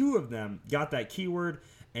of 2 of them got that keyword,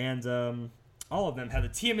 and all of them had the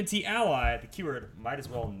TMNT ally. The keyword might as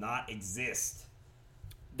well not exist.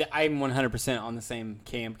 I'm 100% on the same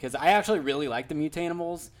camp because I actually really like the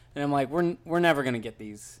Mutanimals, and I'm like, we're never gonna get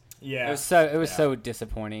these. Yeah. It was so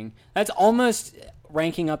disappointing. That's almost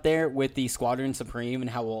ranking up there with the Squadron Supreme and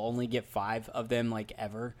how we'll only get 5 of them like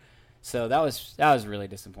ever. So that was really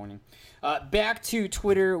disappointing. Back to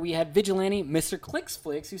Twitter, we had Vigilante Mr.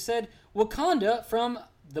 Clicksflix who said Wakanda from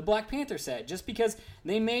the Black Panther set, just because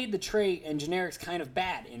they made the trait and generics kind of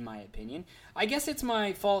bad, in my opinion. I guess it's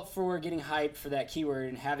my fault for getting hyped for that keyword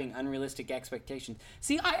and having unrealistic expectations.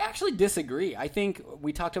 See, I actually disagree. I think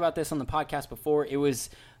we talked about this on the podcast before. It was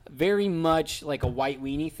very much like a white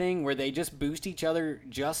weenie thing where they just boost each other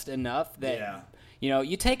just enough that,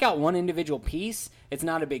 you take out one individual piece, it's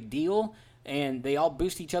not a big deal. And they all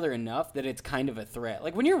boost each other enough that it's kind of a threat.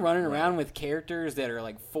 Like when you're running around with characters that are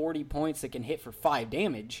like 40 points that can hit for 5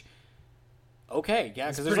 damage, okay, yeah,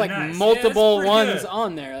 because there's like multiple ones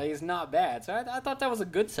on there. Like, it's not bad. So I thought that was a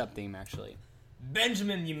good sub-theme, actually.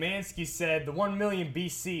 Benjamin Umansky said, the 1 million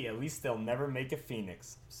BC, at least they'll never make a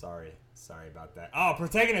Phoenix. Sorry about that. Oh,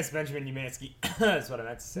 protagonist Benjamin Umansky. That's what I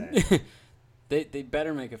meant to say. They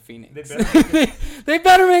better make a Phoenix. They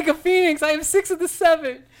better make a Phoenix. I have 6 of the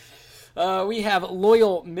 7. We have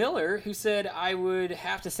Loyal Miller, who said, I would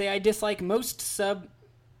have to say I dislike most subset.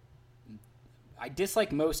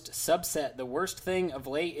 The worst thing of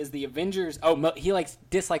late is the Avengers. He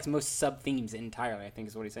dislikes most sub themes entirely, I think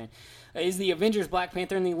is what he's saying. Is the Avengers, Black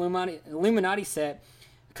Panther, and the Illuminati set.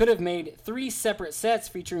 Could have made 3 separate sets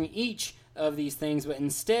featuring each of these things, but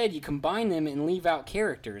instead you combine them and leave out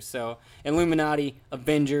characters. So Illuminati,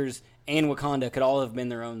 Avengers, and Wakanda could all have been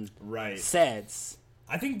their own sets.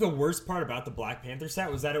 I think the worst part about the Black Panther set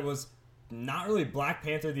was that it was not really Black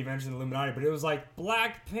Panther, the Avengers, and the Illuminati, but it was like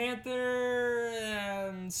Black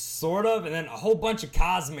Panther, sort of, and then a whole bunch of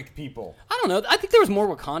cosmic people. I don't know. I think there was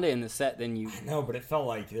more Wakanda in the set than you... I know, but it felt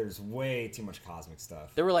like there's way too much cosmic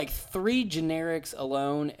stuff. There were like 3 generics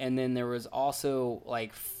alone, and then there was also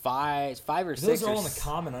like 5 or 6 Those are or all in the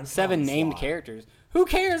common, uncommon 7 named slot. characters. Who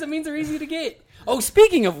cares? It means they're easy to get. Oh,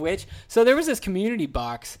 speaking of which, so there was this community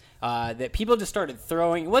box that people just started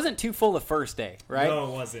throwing. It wasn't too full the first day, right? No,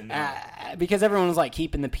 it wasn't. No. Because everyone was like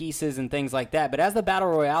keeping the pieces and things like that. But as the battle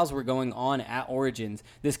royales were going on at Origins,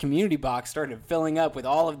 this community box started filling up with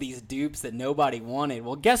all of these dupes that nobody wanted.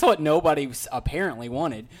 Well, guess what nobody apparently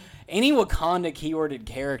wanted? Any Wakanda keyworded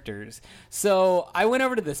characters. So I went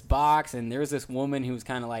over to this box, and there was this woman who was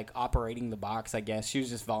kind of like operating the box, I guess. She was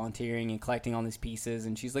just volunteering and collecting all these pieces,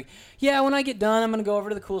 and she's like, yeah, when I get done, I'm going to go over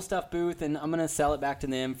to the cool stuff booth, and I'm going to sell it back to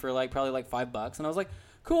them for probably $5. And I was like,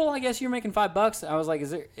 cool, I guess you're making $5. I was like,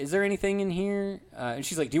 is there anything in here? And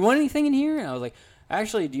she's like, do you want anything in here? And I was like,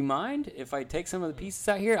 actually, do you mind if I take some of the pieces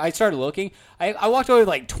out here? I started looking. I walked away with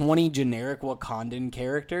like 20 generic Wakandan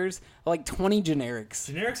characters. Like 20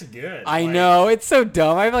 generics. Generics are good. I know. It's so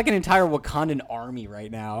dumb. I have like an entire Wakandan army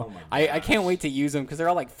right now. Oh my gosh. I can't wait to use them because they're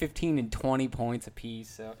all like 15 and 20 points a piece.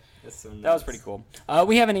 So That's so nuts. that was pretty cool.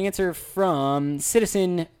 We have an answer from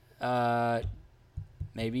Citizen.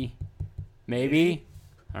 Maybe.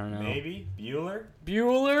 I don't know. Maybe.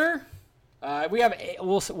 Bueller.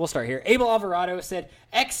 We'll start here. Abel Alvarado said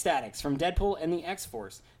X-Statics from Deadpool and the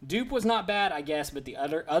X-Force. Dupe was not bad, I guess, but the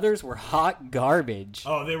others were hot garbage.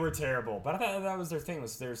 Oh, they were terrible. But I thought that was their thing,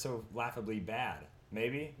 was they were so laughably bad.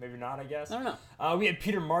 Maybe not, I guess. I don't know. We had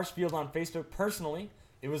Peter Marshfield on Facebook. Personally,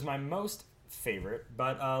 it was my most favorite,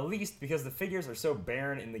 but least because the figures are so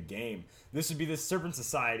barren in the game. This would be the Serpent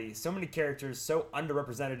Society. So many characters, so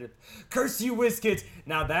underrepresented. Curse you, WizKids!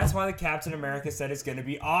 Now that's why the Captain America set is going to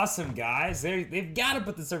be awesome, guys. They've got to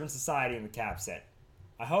put the Serpent Society in the Cap set.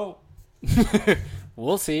 I hope.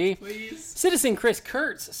 We'll see. Please. Citizen Chris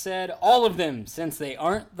Kurtz said all of them, since they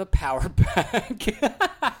aren't the power pack.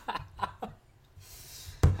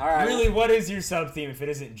 All right. Really, what is your sub-theme if it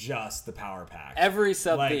isn't just the Power Pack? Every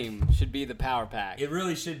sub-theme should be the Power Pack. It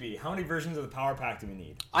really should be. How many versions of the Power Pack do we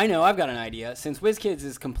need? I know, I've got an idea. Since WizKids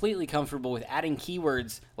is completely comfortable with adding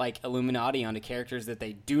keywords like Illuminati onto characters that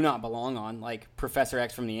they do not belong on, like Professor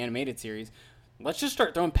X from the animated series, let's just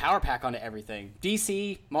start throwing Power Pack onto everything.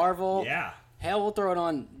 DC, Marvel. Yeah. Hell, we'll throw it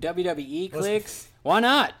on WWE clicks. Why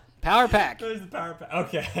not? Power Pack. Where's the Power Pack?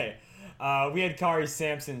 Okay. We had Kari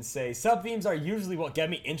Sampson say, sub-themes are usually what get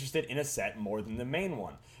me interested in a set more than the main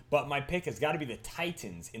one. But my pick has got to be the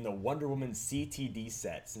Titans in the Wonder Woman CTD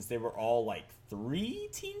set, since they were all like 3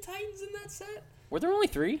 Teen Titans in that set. Were there only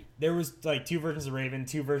 3? There was like 2 versions of Raven,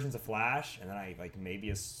 2 versions of Flash, and then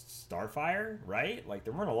maybe a Starfire, right? Like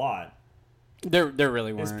there weren't a lot. There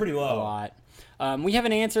really weren't. It's pretty low. A lot. We have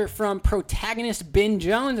an answer from protagonist Ben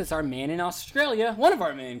Jones. It's our man in Australia. One of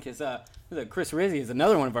our men, because Chris Rizzi is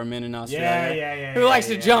another one of our men in Australia. Yeah. Who likes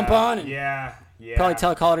to jump on and Yeah. probably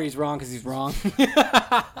tell Calder he's wrong because he's wrong.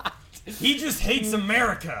 He just hates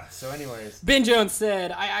America. So anyways. Ben Jones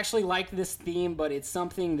said, I actually like this theme, but it's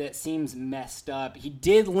something that seems messed up. He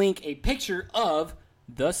did link a picture of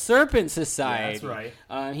the Serpent Society. Yeah, that's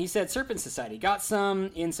right. He said Serpent Society got some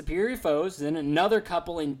in Superior Foes, then another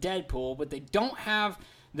couple in Deadpool, but they don't have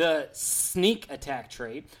the sneak attack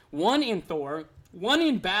trait. One in Thor, one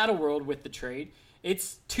in Battleworld with the trait.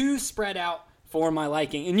 It's too spread out for my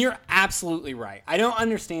liking. And you're absolutely right. I don't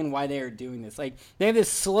understand why they are doing this. Like, they have this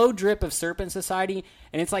slow drip of Serpent Society,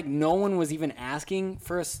 and it's like no one was even asking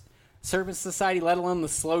for a Serpent Society, let alone the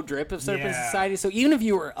slow drip of Serpent Society. So even if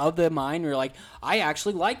you were of the mind, you're like, I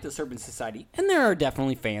actually like the Serpent Society, and there are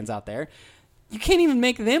definitely fans out there, you can't even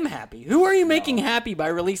make them happy. Who are you making happy by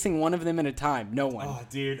releasing one of them at a time? No one. Oh,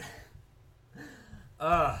 dude.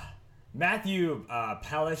 Matthew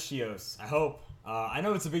Palacios, I hope. I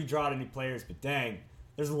know it's a big draw to new players, but dang,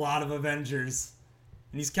 there's a lot of Avengers.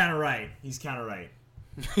 And he's kind of right.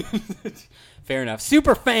 Fair enough.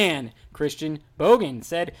 Super fan Christian Bogan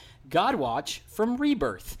said, Godwatch from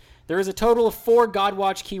Rebirth. There is a total of 4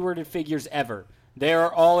 Godwatch keyworded figures ever. They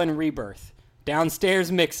are all in Rebirth.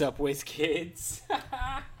 Downstairs mix-up, WizKids.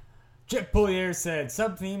 Jet Polier said,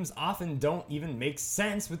 sub-themes often don't even make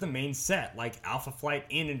sense with the main set, like Alpha Flight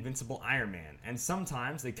and Invincible Iron Man. And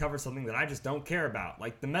sometimes they cover something that I just don't care about,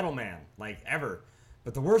 like the Metal Man, like ever.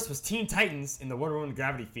 But the worst was Teen Titans in the Wonder Woman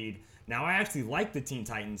Gravity feed. Now, I actually like the Teen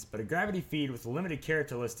Titans, but a Gravity feed with a limited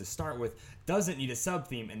character list to start with doesn't need a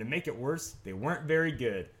sub-theme, and to make it worse, they weren't very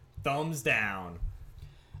good. Thumbs down.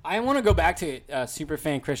 I want to go back to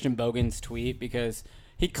superfan Christian Bogan's tweet because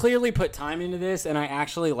he clearly put time into this, and I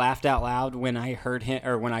actually laughed out loud when I heard him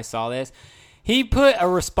or when I saw this. He put a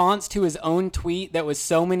response to his own tweet that was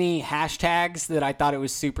so many hashtags that I thought it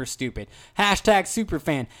was super stupid. Hashtag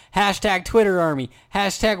superfan, hashtag Twitter army,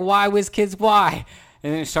 hashtag why.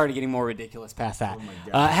 And then it started getting more ridiculous past that.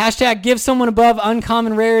 Hashtag give someone above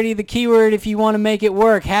uncommon rarity the keyword if you want to make it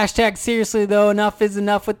work. Hashtag seriously though, enough is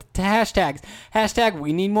enough with the hashtags. Hashtag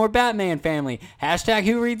we need more Batman family. Hashtag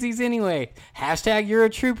who reads these anyway. Hashtag you're a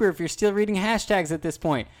trooper if you're still reading hashtags at this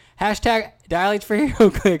point. Hashtag dial-H for hero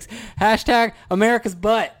clicks. Hashtag America's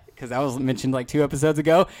butt, because that was mentioned like 2 episodes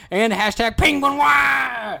ago. And hashtag penguin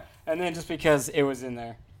wire. And then just because it was in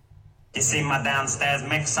there. You see my downstairs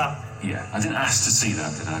mix-up? Yeah, I didn't ask to see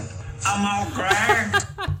that, did I? I'm all grand.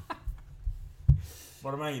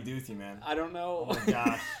 What am I going to do with you, man? I don't know. Oh, my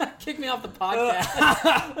gosh. Kick me off the podcast.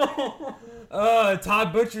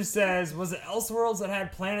 Todd Butcher says, was it Elseworlds that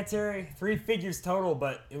had planetary? 3 figures total,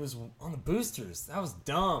 but it was on the boosters. That was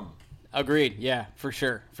dumb. Agreed. Yeah, for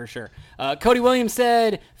sure. Cody Williams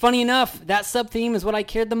said, funny enough, that sub-theme is what I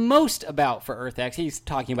cared the most about for EarthX. He's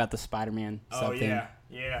talking about the Spider-Man sub-theme. Oh,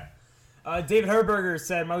 yeah. David Herberger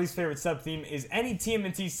said, my least favorite sub-theme is any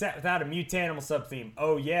TMNT set without a Mutanimal sub-theme.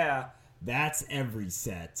 Oh, yeah. That's every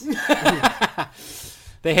set.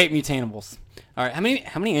 They hate Mutanimals. All right, how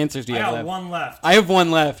many answers do you have I got left? 1 left. I have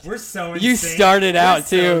 1 left. We're so insane. You started out,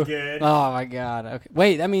 too. So good. Oh, my God. Okay.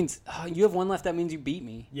 Wait, that means you have 1 left. That means you beat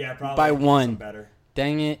me. Yeah, probably. By 1. Better.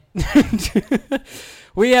 Dang it.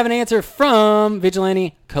 We have an answer from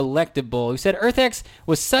Vigilante Collectible, who said EarthX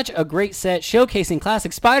was such a great set showcasing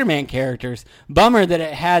classic Spider-Man characters. Bummer that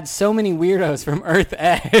it had so many weirdos from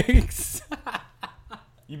EarthX.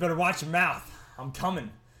 You better watch your mouth. I'm coming.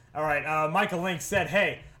 All right, Michael Link said,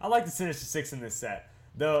 hey, I like the Sinister Six in this set.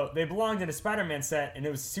 Though they belonged in a Spider-Man set, and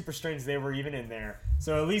it was super strange they were even in there.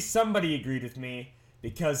 So at least somebody agreed with me,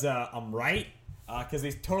 because I'm right. Because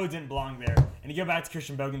they totally didn't belong there. And to go back to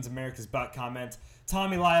Christian Bogan's America's Butt comment,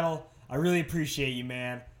 Tommy Lytle, I really appreciate you,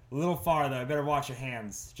 man. A little far, though. I better watch your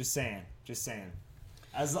hands. Just saying.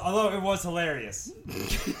 Although it was hilarious.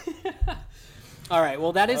 All right,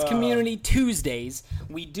 well, that is Community Tuesdays.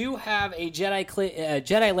 We do have a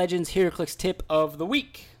Jedi Legends HeroClix tip of the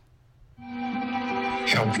week.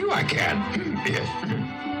 Help you, I can.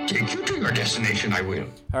 Yes. Take you to your destination, I will.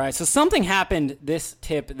 All right, so something happened this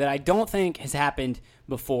tip that I don't think has happened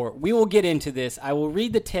before. We will get into this. I will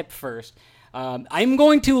read the tip first. I'm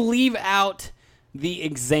going to leave out the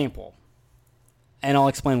example, and I'll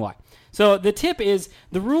explain why. So the tip is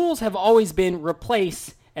the rules have always been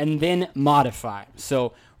replace and then modify.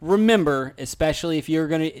 So remember, especially if you're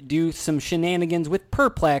going to do some shenanigans with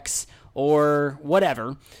Perplex or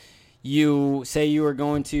whatever, you say you are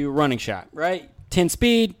going to running shot, right? 10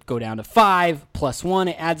 speed, go down to 5, plus 1,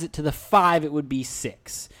 it adds it to the 5, it would be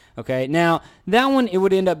 6. Okay, now that one, it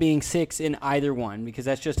would end up being 6 in either one because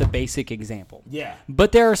that's just a basic example. Yeah.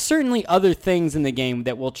 But there are certainly other things in the game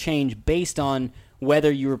that will change based on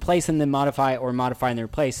whether you replace and then modify or modify and then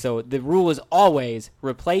replace. So the rule is always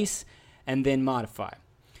replace and then modify.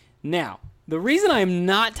 Now, The reason I'm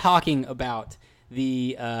not talking about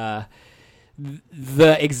the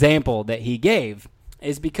example that he gave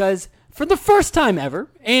is because for the first time ever,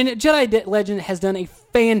 and Jedi Legend has done a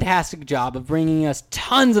fantastic job of bringing us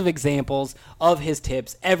tons of examples of his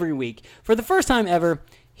tips every week. For the first time ever,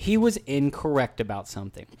 he was incorrect about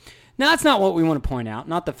something. Now, that's not what we want to point out,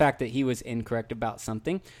 not the fact that he was incorrect about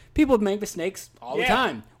something. People make mistakes all the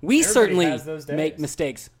time. We certainly make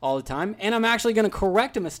mistakes all the time, and I'm actually going to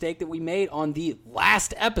correct a mistake that we made on the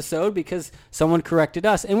last episode because someone corrected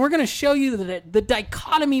us, and we're going to show you the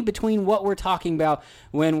dichotomy between what we're talking about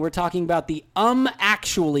when we're talking about the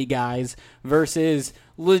actually guys versus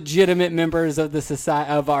legitimate members of the society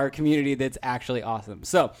of our community that's actually awesome.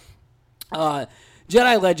 So,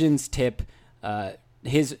 Jedi Legends tip,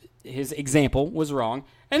 his example was wrong.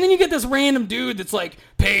 And then you get this random dude that's like,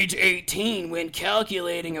 page 18 when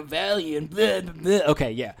calculating a value and blah, blah, blah.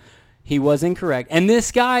 Okay, yeah. He was incorrect. And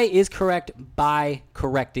this guy is correct by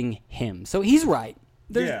correcting him. So he's right.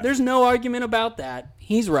 There's no argument about that.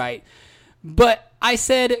 He's right. But I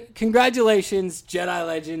said, congratulations, Jedi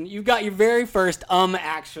Legend. You got your very first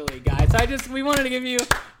actually, guys. We wanted to give you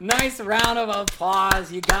a nice round of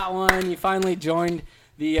applause. You got one. You finally joined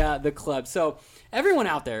the club. So everyone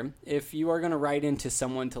out there, if you are going to write into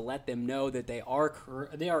someone to let them know that they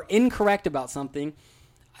are incorrect about something,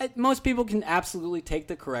 most people can absolutely take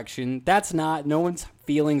the correction. No one's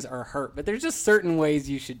feelings are hurt, but there's just certain ways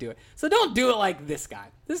you should do it. So don't do it like this guy.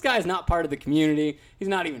 This guy is not part of the community. He's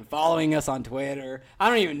not even following us on Twitter. I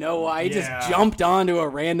don't even know why. He just jumped onto a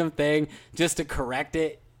random thing just to correct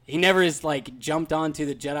it. He never has, jumped onto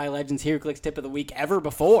the Jedi Legends HeroClix tip of the week ever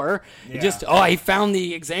before. Yeah. He found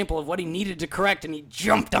the example of what he needed to correct, and he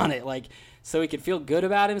jumped on it, so he could feel good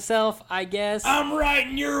about himself, I guess. I'm right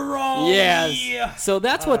and you're wrong. Yes. Yeah. So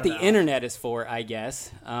that's what the internet is for, I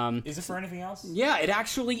guess. Is it for anything else? Yeah, it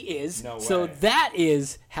actually is. No way. So that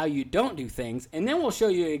is how you don't do things. And then we'll show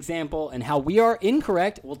you an example and how we are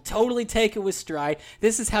incorrect. We'll totally take it with stride.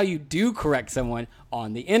 This is how you do correct someone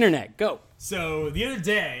on the internet. Go. So the other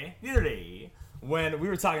day, when we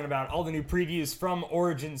were talking about all the new previews from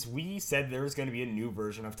Origins, we said there was going to be a new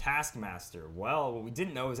version of Taskmaster. Well, what we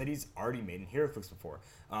didn't know is that he's already made in HeroClix before.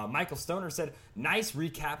 Michael Stoner said, nice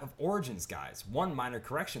recap of Origins, guys. One minor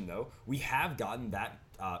correction, though. We have gotten that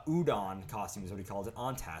Udon costume, is what he calls it,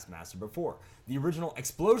 on Taskmaster before. The original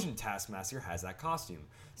Explosion Taskmaster has that costume,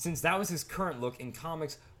 since that was his current look in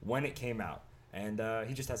comics when it came out. And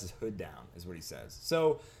he just has his hood down, is what he says.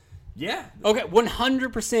 So... yeah. Okay,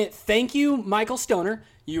 100%. Thank you, Michael Stoner.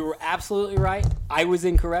 You were absolutely right. I was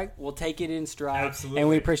incorrect. We'll take it in stride. Absolutely. And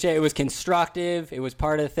we appreciate it. It was constructive. It was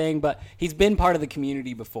part of the thing, but he's been part of the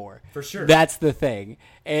community before. For sure. That's the thing.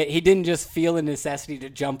 He didn't just feel the necessity to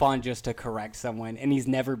jump on just to correct someone, and he's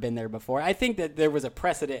never been there before. I think that there was a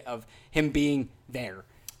precedent of him being there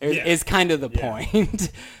is kind of the point.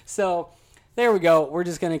 So there we go. We're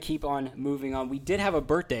just going to keep on moving on. We did have a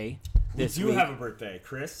birthday this week. Have a birthday,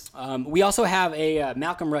 Chris. We also have a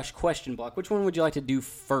Malcolm Rush question block. Which one would you like to do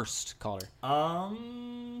first, caller? You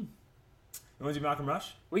want to do Malcolm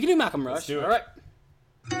Rush? We can do Malcolm Rush. Let's do it. All right.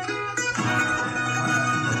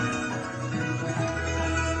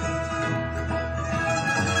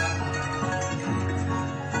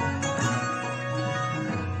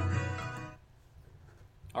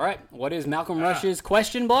 All right. What is Malcolm Rush's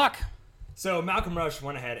question block? So Malcolm Rush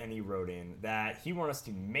went ahead and he wrote in that he wanted us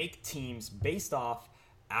to make teams based off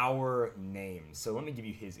our names. So let me give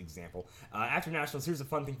you his example. After Nationals, here's a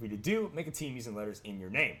fun thing for you to do. Make a team using letters in your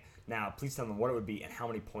name. Now, please tell them what it would be and how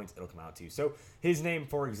many points it'll come out to. So his name,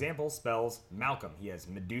 for example, spells Malcolm. He has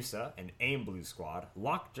Medusa, an AIM Blue Squad,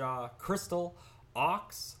 Lockjaw, Crystal,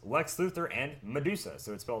 Ox, Lex Luthor, and Medusa.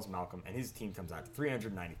 So it spells Malcolm, and his team comes out to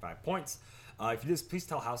 395 points. If you just please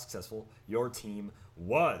tell how successful your team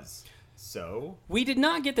was. So we did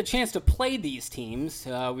not get the chance to play these teams.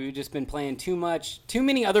 We've just been playing too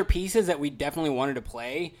many other pieces that we definitely wanted to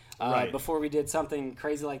play before we did something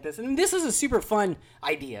crazy like this. And this is a super fun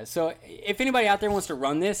idea. So if anybody out there wants to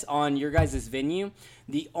run this on your guys' venue,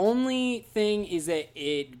 the only thing is that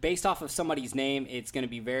based off of somebody's name, it's going to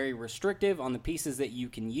be very restrictive on the pieces that you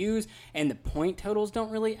can use, and the point totals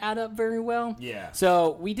don't really add up very well. Yeah.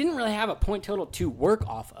 So we didn't really have a point total to work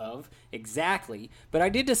off of exactly, but I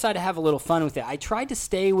did decide to have a little fun with it. I tried to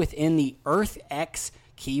stay within the EarthX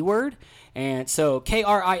keyword, and so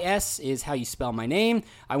KRIS is how you spell my name.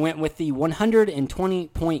 I went with the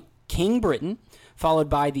 120-point King Britain, followed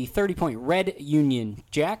by the 30-point Red Union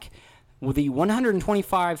Jack, with the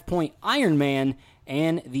 125-point Iron Man,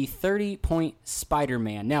 and the 30-point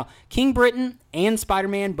Spider-Man. Now, King Britain and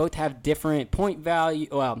Spider-Man both have different point value.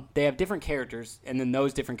 Well, they have different characters, and then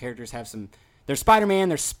those different characters have some. There's Spider-Man,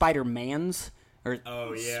 there's Spider-Mans. Or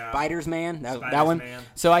Spider's Man, that one. Man.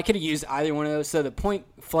 So I could have used either one of those. So the point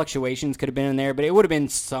fluctuations could have been in there, but it would have been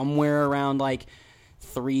somewhere around like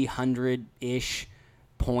 300-ish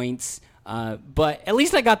points. But at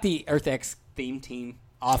least I got the Earth X theme team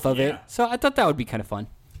off of it. So I thought that would be kind of fun.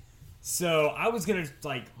 So I was going to,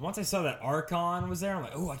 like, once I saw that Archon was there, I'm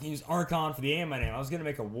like, oh, I can use Archon for the A in my name. I was going to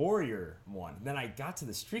make a Warrior one. Then I got to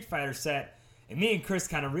the Street Fighter set, and me and Chris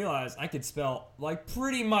kind of realized I could spell, like,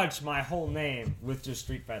 pretty much my whole name with just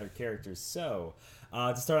Street Fighter characters. So,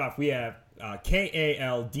 to start off, we have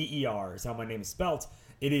Kalder is how my name is spelt.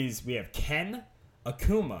 We have Ken,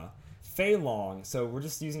 Akuma, Fei Long. So we're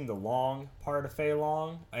just using the long part of Fei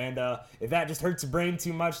Long. And if that just hurts your brain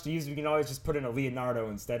too much to use, we can always just put in a Leonardo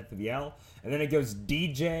instead for the L. And then it goes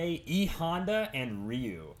DJ, E Honda, and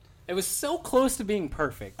Ryu. It was so close to being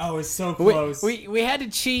perfect. Oh, it's so close. We had to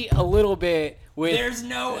cheat a little bit with. There's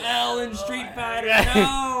no L in Street Fighter.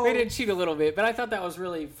 No. We had to cheat a little bit, but I thought that was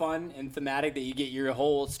really fun and thematic that you get your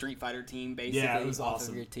whole Street Fighter team basically it was off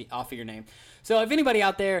awesome. Off of your name. So if anybody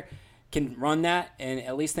out there can run that and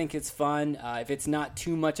at least think it's fun, if it's not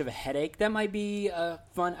too much of a headache, that might be a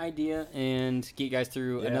fun idea and get you guys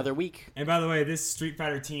through another week. And by the way, this Street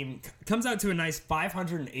Fighter team comes out to a nice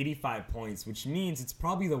 585 points, which means it's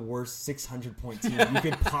probably the worst 600-point team you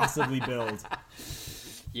could possibly build.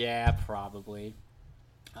 Yeah, probably.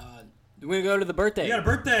 We're going to go to the birthday. You got a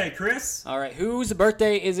birthday, Chris. All right, whose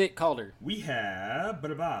birthday is it, Calder? We have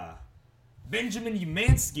Benjamin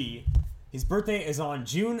Umansky. His birthday is on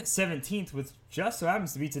June 17th, which just so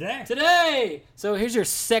happens to be today. Today! So here's your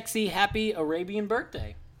sexy, happy Arabian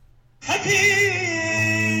birthday. Happy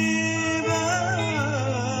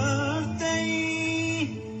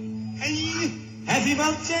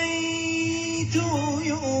birthday to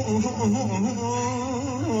you.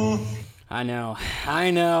 I know.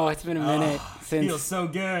 It's been a minute since. Feels so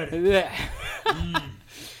good.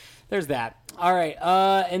 There's that. All right.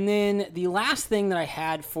 And then the last thing that I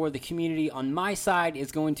had for the community on my side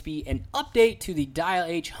is going to be an update to the Dial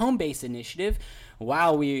H home base initiative.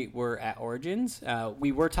 While we were at Origins,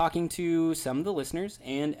 we were talking to some of the listeners,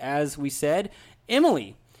 and as we said,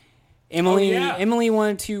 Emily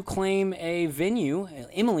wanted to claim a venue.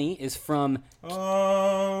 Emily is from...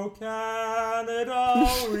 Oh, Canada,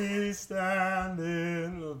 we stand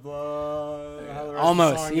in the blood.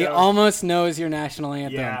 Almost. He almost knows your national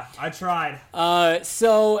anthem. Yeah, I tried.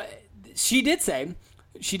 So she did say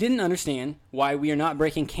she didn't understand why we are not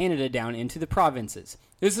breaking Canada down into the provinces.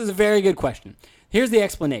 This is a very good question. Here's the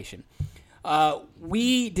explanation.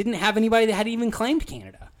 We didn't have anybody that had even claimed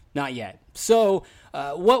Canada. Not yet. So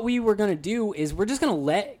what we were going to do is we're just going to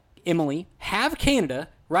let Emily have Canada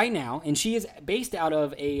right now, and she is based out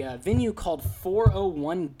of a venue called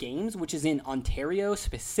 401 Games, which is in Ontario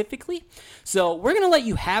specifically. So we're going to let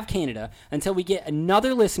you have Canada until we get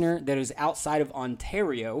another listener that is outside of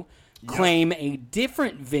Ontario claim a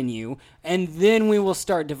different venue, and then we will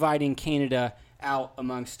start dividing Canada out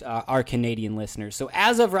amongst our Canadian listeners. So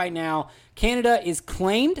as of right now, Canada is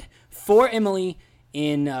claimed for Emily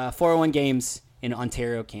in 401 Games in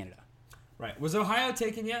Ontario, Canada. Right. Was Ohio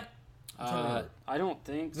taken yet? I don't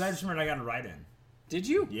think. Because I just remembered I got a write-in. Did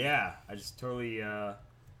you? Yeah, I just totally.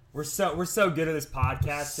 We're so good at this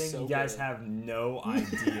podcasting. So you guys good. have no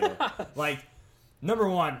idea. Like, number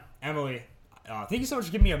one, Emily. Thank you so much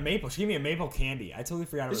for giving me a maple. She gave me a maple candy. I totally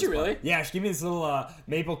forgot about Did she really? Yeah, she gave me this little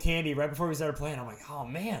maple candy right before we started playing. I'm like, oh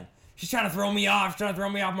man, she's trying to throw me off. She's trying to throw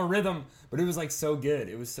me off my rhythm. But it was like so good.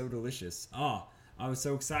 It was so delicious. Oh, I was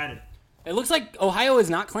so excited. It looks like Ohio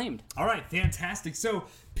is not claimed. All right, fantastic. So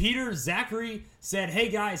Peter Zachary said, hey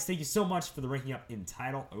guys, thank you so much for the ranking up in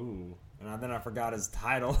title. Ooh, and then I forgot his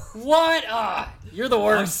title. What? You're the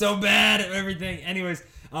worst. I'm so bad at everything. Anyways,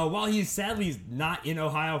 while he sadly is not in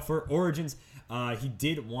Ohio for Origins, he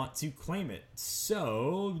did want to claim it.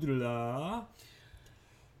 So,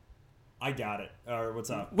 I got it. Or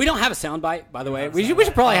what's up? We don't have a soundbite, by the way. have a We should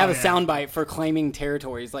soundbite? probably have Oh, a yeah. soundbite for claiming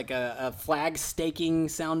territories, like a flag staking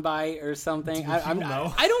soundbite or something. people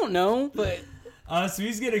know? I don't know, but So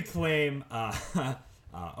he's gonna claim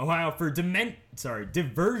Ohio for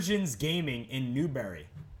Diversions Gaming in Newberry.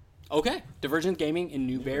 okay. Divergent Gaming in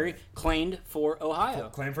Newberry claimed for Ohio.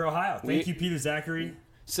 Claim for Ohio. Thank you, Peter Zachary.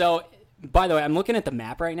 So, by the way, I'm looking at the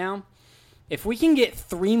map right now. If we can get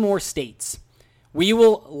 3 more states, we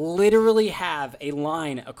will literally have a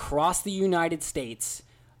line across the United States,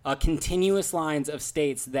 continuous lines of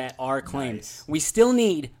states that are claimed. Nice. We still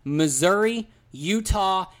need Missouri,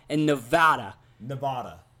 Utah, and Nevada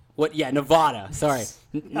Nevada. What? Yeah, Nevada. Sorry.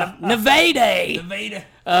 Nevada. Nevada.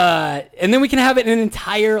 And then we can have it an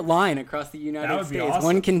entire line across the United That would be States. awesome.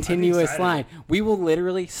 One I'd be continuous excited. line. We will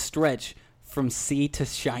literally stretch from sea to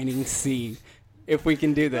shining sea if we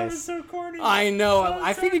can do That was this. so corny. I know. That was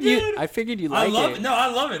I so figured good. I figured you I like love it. it. No, I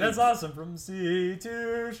love it. That's awesome. From sea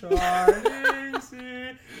to shining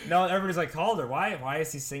sea. No, everybody's like, Calder, why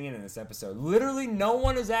is he singing in this episode? Literally, no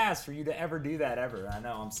one has asked for you to ever do that ever. I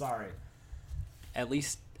know. I'm sorry. At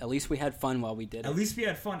least we had fun while we did At it. least we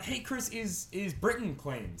had fun. Hey, Chris, is Britain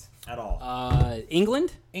claimed at all?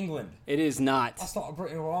 England? England. It is not. That's not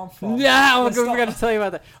Britain where I'm from. Yeah, I Let's forgot stop. to tell you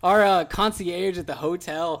about that. Our concierge at the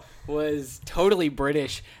hotel was totally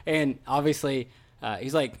British, and obviously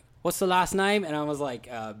he's like, "What's the last name?" And I was like,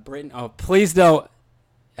 "Britain." Oh, please don't.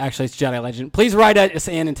 Actually, it's Jedi Legend. Please write us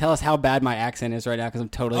in and tell us how bad my accent is right now because I'm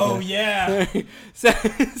totally. Oh good. yeah.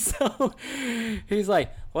 so he's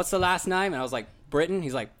like, "What's the last name?" And I was like, "Britain."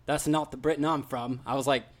 He's like, "That's not the Britain I'm from." I was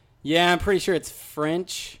like, "Yeah, I'm pretty sure it's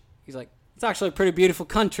French." He's like, "It's actually a pretty beautiful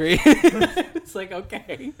country." It's like,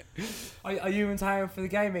 okay. Are you in time for the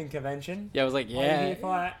gaming convention? Yeah, I was like, Are you yeah. here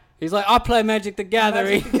for that? He's like, I play Magic the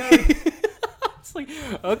Gathering. Magic the Gathering. It's like,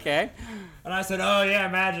 okay. And I said, "Oh yeah,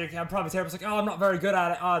 Magic. I'm probably terrible." He's like, "Oh, I'm not very good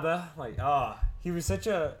at it either." Like, he was such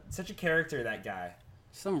a character, that guy.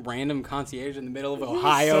 Some random concierge in the middle of He was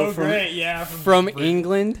Ohio so from, great, yeah, from Britain.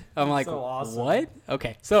 England. I'm like, so awesome. what?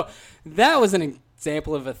 Okay, so that was an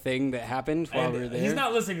example of a thing that happened while And we were there. he's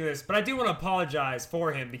not listening to this, but I do want to apologize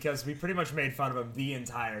for him because we pretty much made fun of him the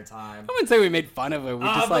entire time. I wouldn't say we made fun of it. We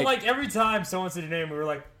just But like, every time someone said your name, we were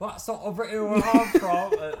like, "Well, that's not over here where I'm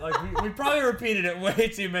from." We probably repeated it way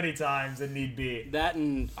too many times than need be. that,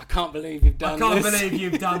 and I can't believe you've done I can't this. believe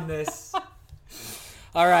you've done this.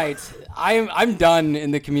 All right, I'm done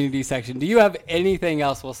in the community section. Do you have anything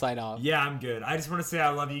else we'll sign off? Yeah, I'm good. I just want to say I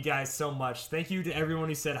love you guys so much. Thank you to everyone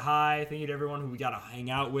who said hi. Thank you to everyone who we got to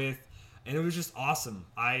hang out with. And it was just awesome.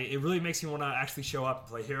 It really makes me want to actually show up and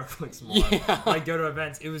play HeroClix more. Yeah. Like, go to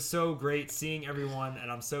events. It was so great seeing everyone,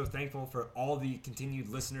 and I'm so thankful for all the continued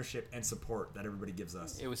listenership and support that everybody gives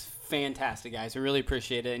us. It was fantastic, guys. We really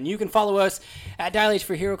appreciate it. And you can follow us at Dial H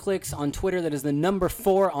for HeroClix on Twitter. That is the number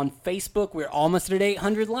 4 on Facebook. We're almost at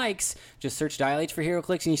 800 likes. Just search Dial H for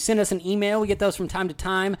HeroClix, and you send us an email. We get those from time to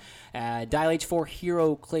time. Dial H for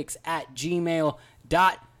HeroClix at gmail.com.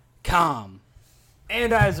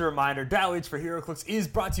 And as a reminder, Dial H for HeroClix is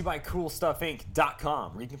brought to you by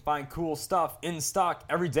CoolStuffInc.com, where you can find cool stuff in stock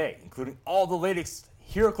every day, including all the latest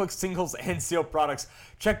HeroClix singles and sealed products.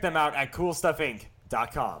 Check them out at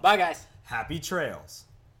CoolStuffInc.com. Bye, guys. Happy trails.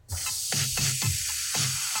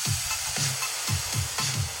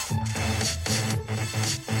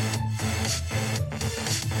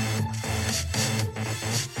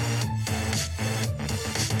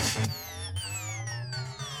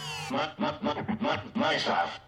 My stuff.